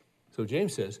 So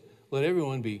James says, let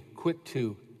everyone be quick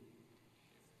to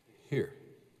hear.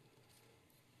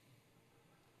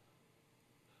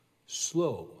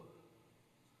 Slow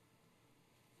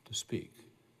to speak.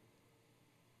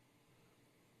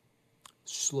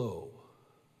 Slow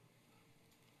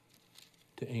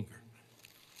to anger.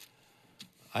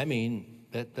 I mean,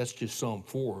 that's just Psalm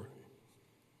 4,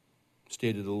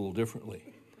 stated a little differently.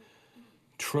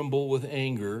 Tremble with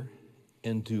anger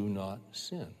and do not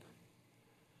sin.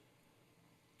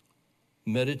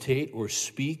 Meditate or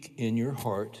speak in your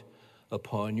heart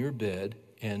upon your bed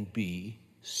and be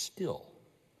still.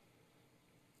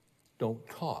 Don't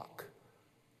talk.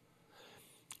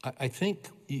 I think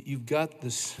you've got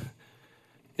this,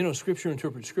 Scripture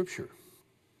interprets Scripture.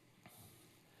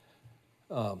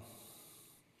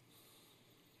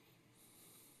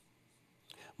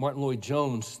 Martin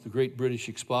Lloyd-Jones, the great British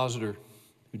expositor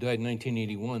who died in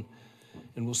 1981,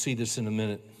 and we'll see this in a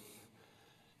minute.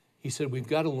 He said, we've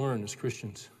got to learn as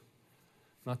Christians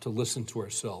not to listen to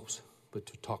ourselves, but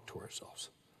to talk to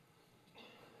ourselves.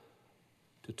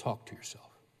 To talk to yourself.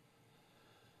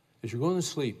 As you're going to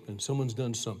sleep and someone's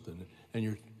done something and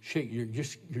you're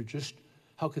just,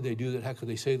 how could they do that? How could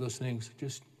they say those things?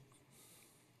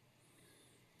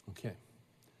 Okay.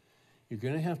 You're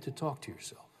going to have to talk to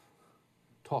yourself.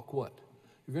 Talk what?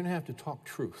 You're going to have to talk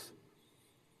truth.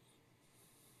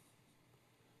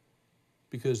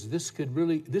 Because this could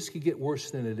get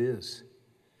worse than it is.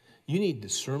 You need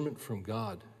discernment from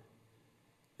God.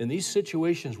 In these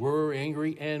situations where we're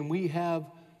angry and we have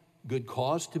good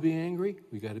cause to be angry,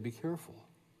 we got to be careful.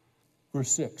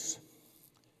 Verse 6.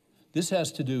 This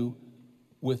has to do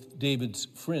with David's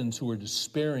friends who are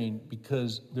despairing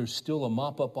because there's still a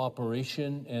mop-up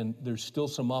operation and there's still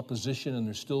some opposition and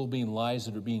there's still being lies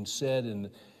that are being said and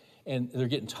they're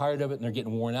getting tired of it and they're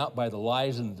getting worn out by the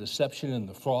lies and the deception and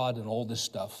the fraud and all this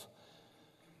stuff.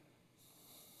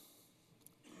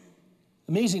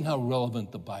 Amazing how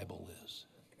relevant the Bible is.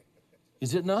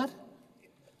 Is it not?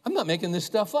 I'm not making this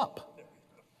stuff up.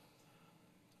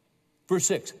 Verse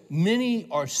 6, many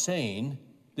are saying,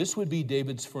 this would be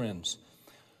David's friends,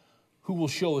 who will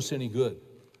show us any good?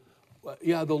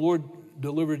 Yeah, the Lord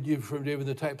delivered you from David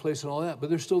the tight place and all that, but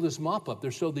there's still this mop-up.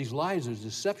 There's still these lies, there's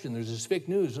deception, there's this fake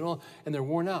news and all, and they're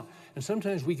worn out. And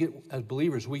sometimes we get, as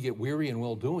believers, we get weary and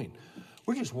well-doing.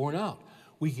 We're just worn out.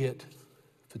 We get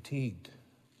fatigued.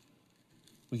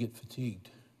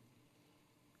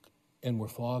 And we're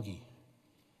foggy.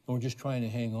 And we're just trying to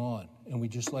hang on. And we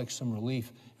just like some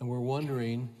relief. And we're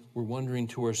wondering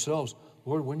to ourselves,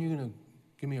 Lord, when are you going to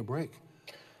give me a break?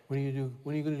 When are you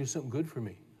going to do something good for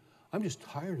me? I'm just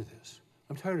tired of this.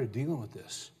 I'm tired of dealing with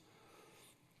this.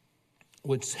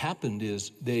 What's happened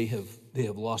is they have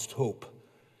lost hope.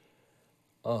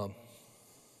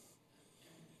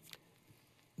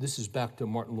 This is back to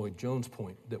Martin Lloyd-Jones'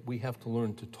 point that we have to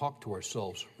learn to talk to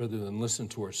ourselves rather than listen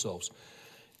to ourselves.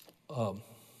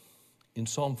 In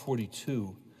Psalm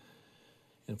 42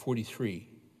 and 43,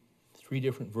 3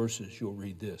 different verses, you'll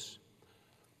read this.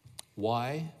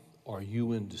 Why are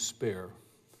you in despair,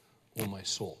 O my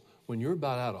soul? When you're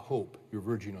about out of hope, you're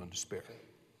verging on despair,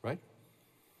 right?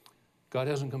 God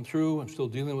hasn't come through. I'm still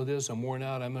dealing with this. I'm worn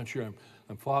out. I'm not sure.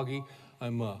 I'm foggy.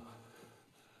 I'm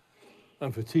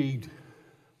fatigued.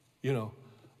 You know,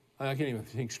 I can't even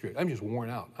think straight. I'm just worn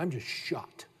out. I'm just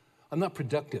shot. I'm not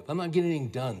productive. I'm not getting anything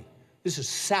done. This is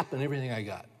sapping everything I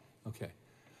got. Okay.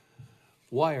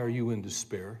 Why are you in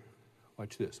despair?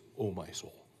 Watch this. Oh, my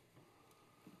soul.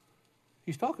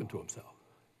 He's talking to himself.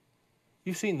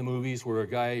 You've seen the movies where a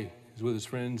guy is with his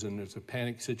friends and there's a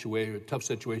panic situation, a tough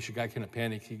situation. A guy kind of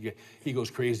panics. He goes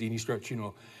crazy and he starts,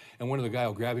 and one of the guy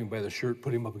will grab him by the shirt,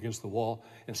 put him up against the wall,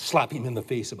 and slap him in the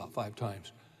face about 5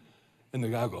 times. And the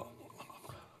guy will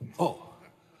go,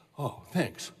 oh,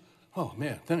 thanks. Oh,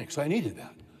 man, thanks. I needed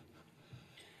that.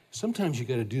 Sometimes you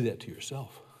got to do that to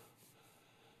yourself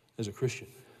as a Christian.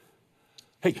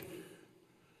 Hey,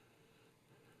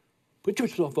 put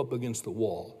yourself up against the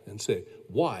wall and say,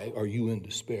 why are you in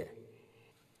despair?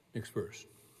 Next verse.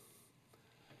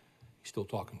 He's still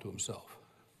talking to himself.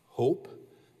 Hope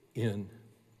in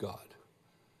God.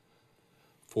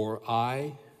 For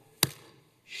I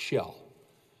shall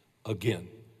again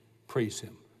praise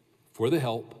him for the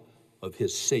help of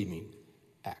his saving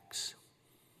acts.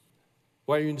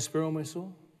 Why are you in despair, O my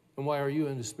soul? And why are you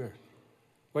in despair?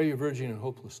 Why are you verging on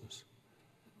hopelessness?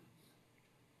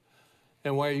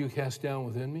 And why are you cast down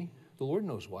within me? The Lord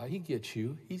knows why. He gets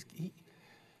you.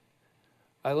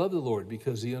 I love the Lord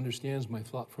because he understands my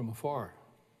thought from afar,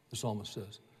 the psalmist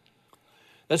says.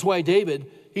 That's why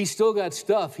David, he's still got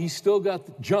stuff. He's still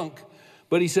got junk.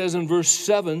 But he says in verse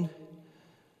 7,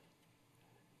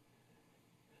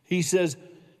 he says,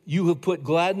 you have put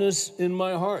gladness in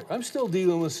my heart. I'm still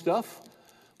dealing with stuff,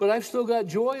 but I've still got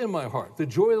joy in my heart. The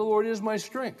joy of the Lord is my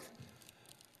strength.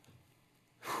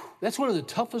 That's one of the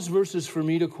toughest verses for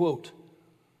me to quote.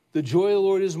 The joy of the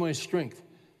Lord is my strength.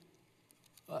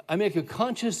 I make a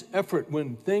conscious effort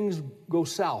when things go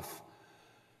south.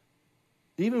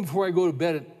 Even before I go to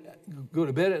bed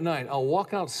at night, I'll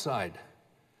walk outside.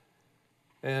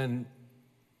 And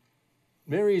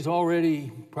Mary's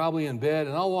already probably in bed,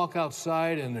 and I'll walk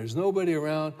outside, and there's nobody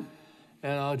around,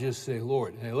 and I'll just say,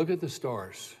 Lord, hey, look at the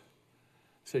stars.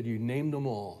 I said, you named them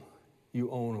all. You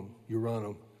own them. You run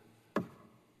them.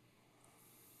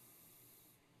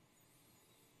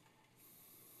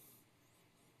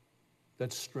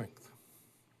 That's strength.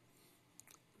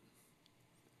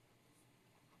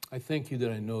 I thank you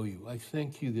that I know you. I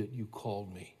thank you that you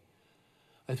called me.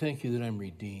 I thank you that I'm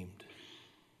redeemed.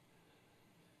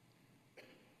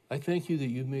 I thank you that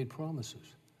you've made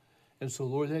promises. And so,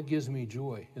 Lord, that gives me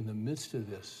joy in the midst of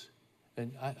this.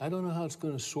 And I don't know how it's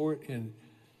going to sort, and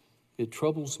it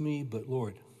troubles me, but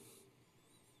Lord,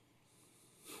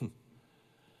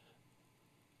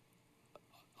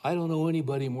 I don't know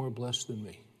anybody more blessed than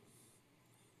me.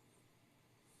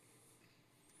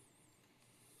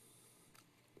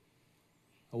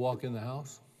 I walk in the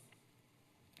house,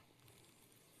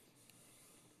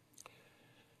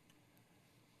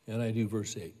 and I do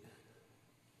verse 8.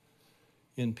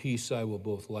 In peace I will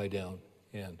both lie down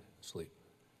and sleep.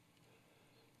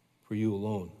 For you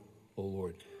alone, O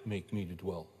Lord, make me to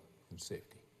dwell in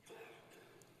safety.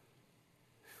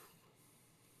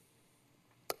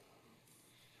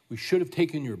 We should have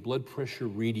taken your blood pressure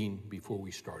reading before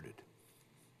we started.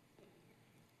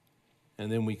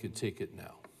 And then we could take it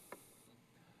now.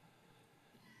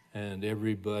 And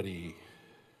everybody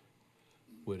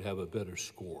would have a better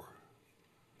score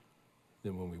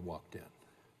than when we walked in.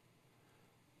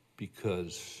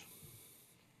 Because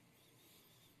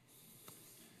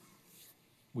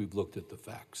we've looked at the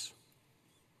facts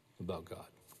about God.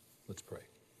 Let's pray.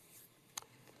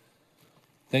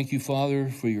 Thank you, Father,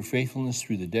 for your faithfulness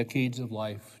through the decades of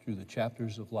life, through the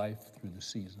chapters of life, through the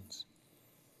seasons.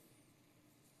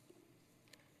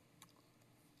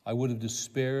 I would have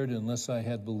despaired unless I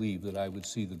had believed that I would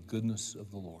see the goodness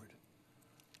of the Lord.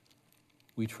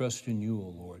 We trust in you,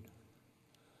 O Lord.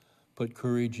 Put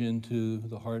courage into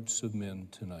the hearts of men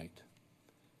tonight.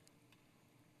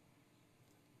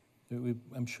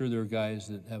 I'm sure there are guys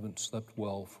that haven't slept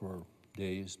well for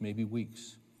days, maybe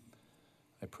weeks.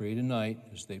 I pray tonight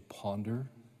as they ponder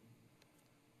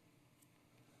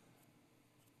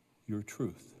your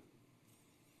truth,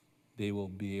 they will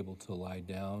be able to lie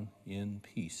down in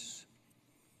peace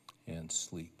and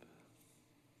sleep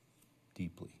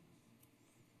deeply.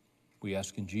 We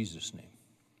ask in Jesus' name,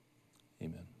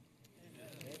 amen.